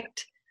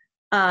strict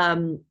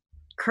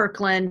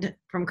Kirkland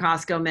from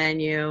Costco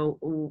menu.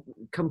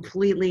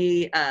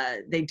 Completely,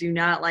 they do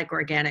not like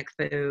organic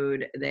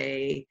food.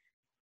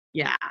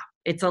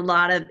 It's a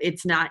lot of.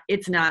 It's not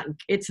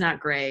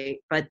great,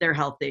 but they're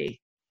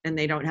healthy and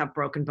they don't have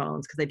broken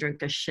bones because they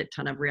drink a shit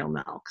ton of real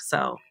milk.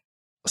 So.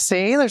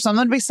 See, there's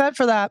something to be said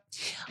for that.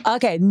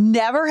 Okay,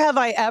 never have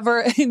I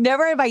ever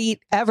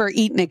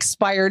eaten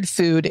expired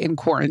food in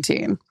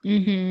quarantine.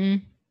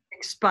 Mm-hmm.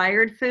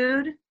 Expired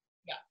food?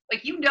 Yeah.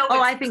 Like, you know.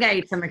 Oh, I think I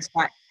ate some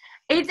expired.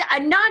 It's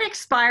not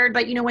expired,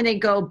 but you know when they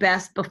go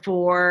best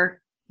before,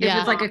 if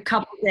it's like a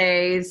couple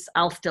days,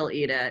 I'll still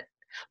eat it.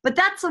 But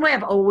that's the way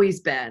I've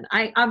always been.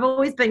 I've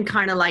always been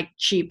kind of like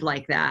cheap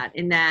like that,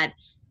 in that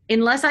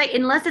unless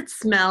it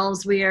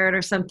smells weird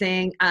or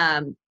something,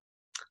 I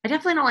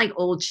definitely don't like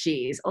old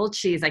cheese. Old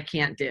cheese I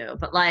can't do,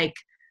 but like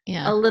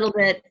a little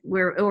bit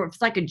or if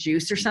it's like a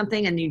juice or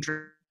something and you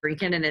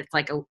drink it and it's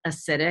like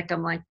acidic,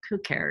 I'm like, who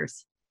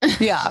cares?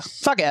 Yeah,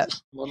 fuck it. A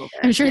little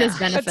bit. I'm sure there's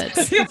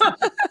benefits.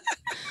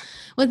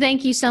 Well,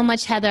 thank you so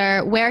much,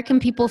 Heather. Where can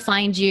people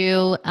find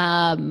you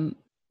on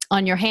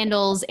your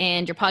handles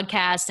and your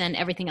podcast and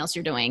everything else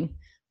you're doing?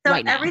 So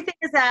right now? Everything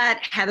is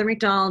at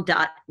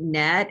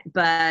heathermcdonald.net,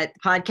 but the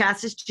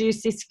podcast is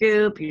Juicy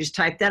Scoop. You just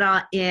type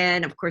that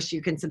in. Of course,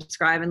 you can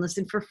subscribe and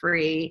listen for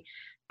free.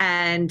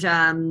 And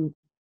and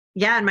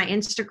my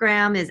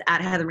Instagram is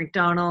at Heather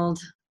McDonald.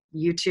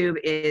 YouTube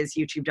is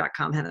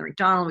youtube.com Heather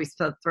McDonald. We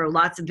throw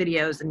lots of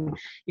videos and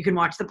you can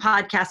watch the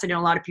podcast. I know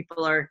a lot of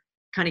people are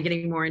kind of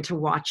getting more into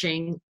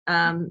watching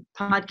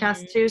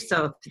podcasts too.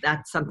 So if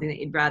that's something that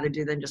you'd rather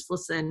do than just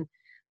listen.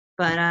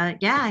 But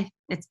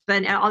it's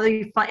been,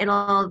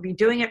 it'll be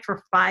doing it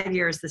for 5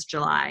 years this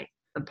July,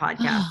 the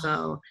podcast.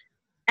 So,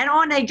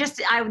 and they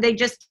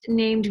just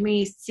named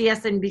me,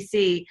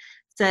 CSNBC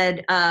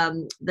said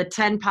the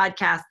 10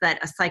 podcasts that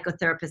a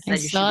psychotherapist said I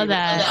you saw should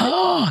that.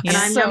 and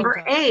I'm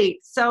number 8.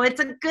 So it's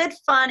a good,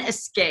 fun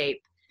escape.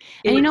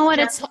 And you know what?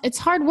 It's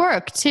hard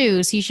work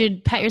too. So you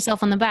should pat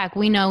yourself on the back.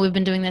 We know we've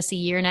been doing this a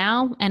year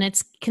now and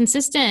it's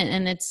consistent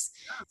and it's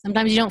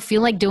sometimes you don't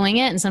feel like doing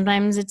it and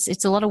sometimes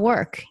it's a lot of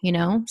work, you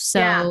know?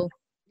 So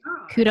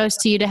kudos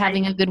to you to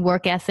having a good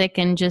work ethic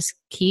and just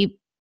keep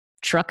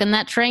trucking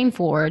that train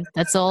forward.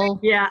 That's all.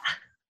 Yeah.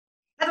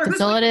 Heather,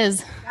 That's all it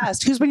is.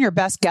 Who's been your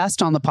best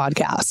guest on the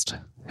podcast?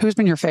 Who's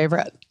been your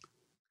favorite?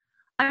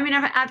 I mean,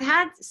 I've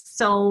had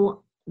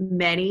so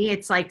many.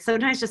 It's like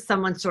sometimes just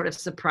someone sort of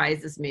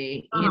surprises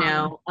me, you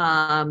know,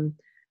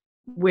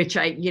 which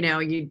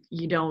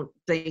you don't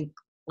think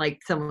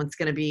like someone's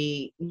going to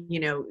be,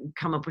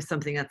 come up with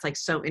something that's like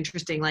so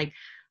interesting. Like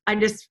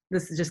this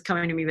is just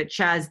coming to me, but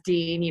Chaz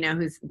Dean,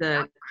 who's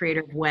the creator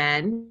of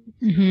When,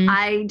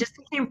 I just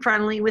became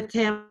friendly with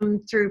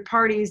him through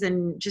parties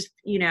and just,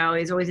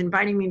 he's always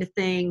inviting me to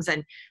things.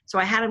 And so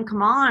I had him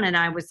come on and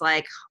I was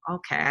like,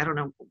 okay, I don't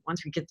know,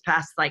 once we get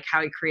past like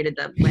how he created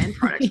the When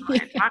product,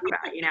 what I talk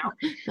about,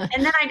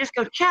 and then I just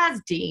go, Chaz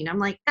Dean. I'm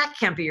like, that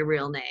can't be your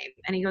real name.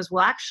 And he goes,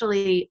 well,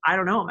 actually, I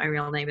don't know what my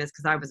real name is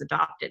because I was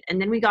adopted. And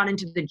then we got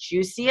into the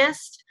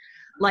juiciest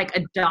like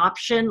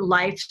adoption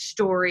life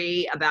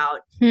story about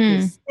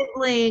his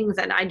siblings,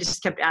 and I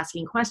just kept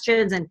asking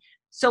questions. And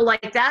so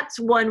like that's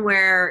one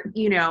where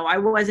I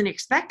wasn't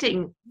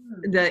expecting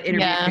the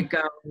interview to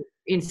go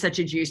in such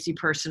a juicy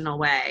personal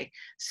way.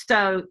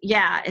 So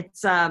yeah,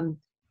 it's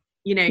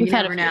you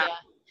never know.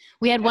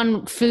 We had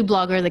one food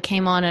blogger that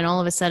came on, and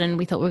all of a sudden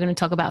we thought we were going to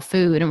talk about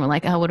food, and we're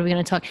like, oh, what are we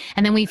going to talk?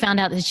 And then we found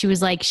out that she was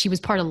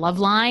part of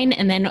Loveline,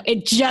 and then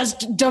it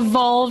just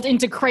devolved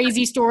into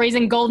crazy stories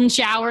and golden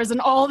showers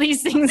and all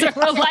these things that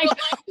were like,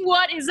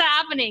 what is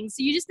happening?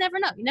 So you just never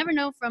know. You never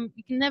know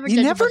you never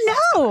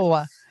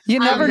know. You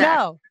never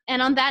know.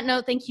 And on that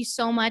note, thank you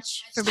so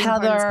much for being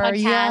part of this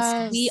podcast.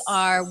 Yes. We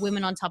are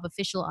Women on Top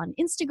Official on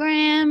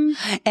Instagram.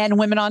 And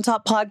Women on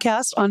Top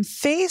Podcast on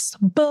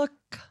Facebook.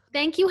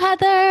 Thank you,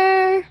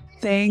 Heather.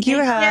 Thank you,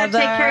 Heather.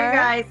 Take care, you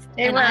guys.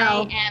 Stay And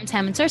well. I am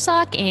Tammin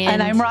Sursock.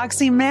 And I'm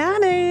Roxy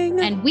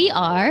Manning. And we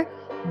are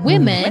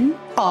Women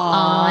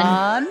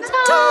on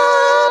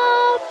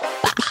Top.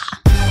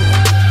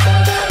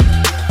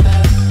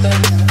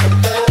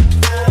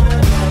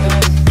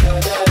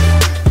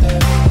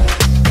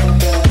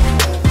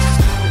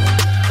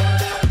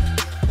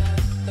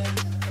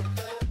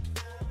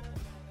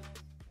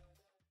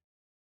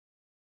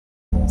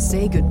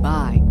 Say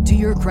goodbye to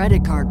your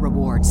credit card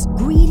rewards.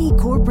 Greedy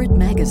corporate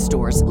mega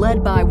stores,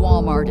 led by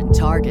Walmart and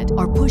Target,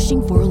 are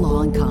pushing for a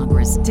law in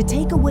Congress to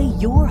take away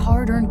your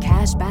hard-earned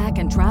cash back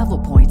and travel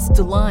points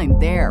to line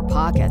their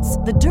pockets.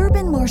 The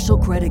Durbin-Marshall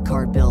credit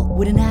card bill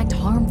would enact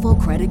harmful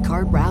credit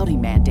card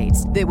routing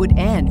mandates that would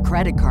end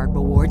credit card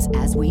rewards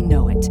as we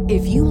know it.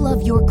 If you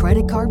love your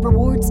credit card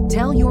rewards,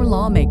 tell your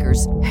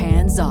lawmakers,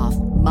 hands off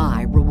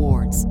my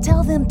rewards.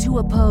 Tell them to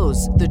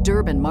oppose the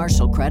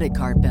Durbin-Marshall credit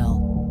card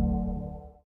bill.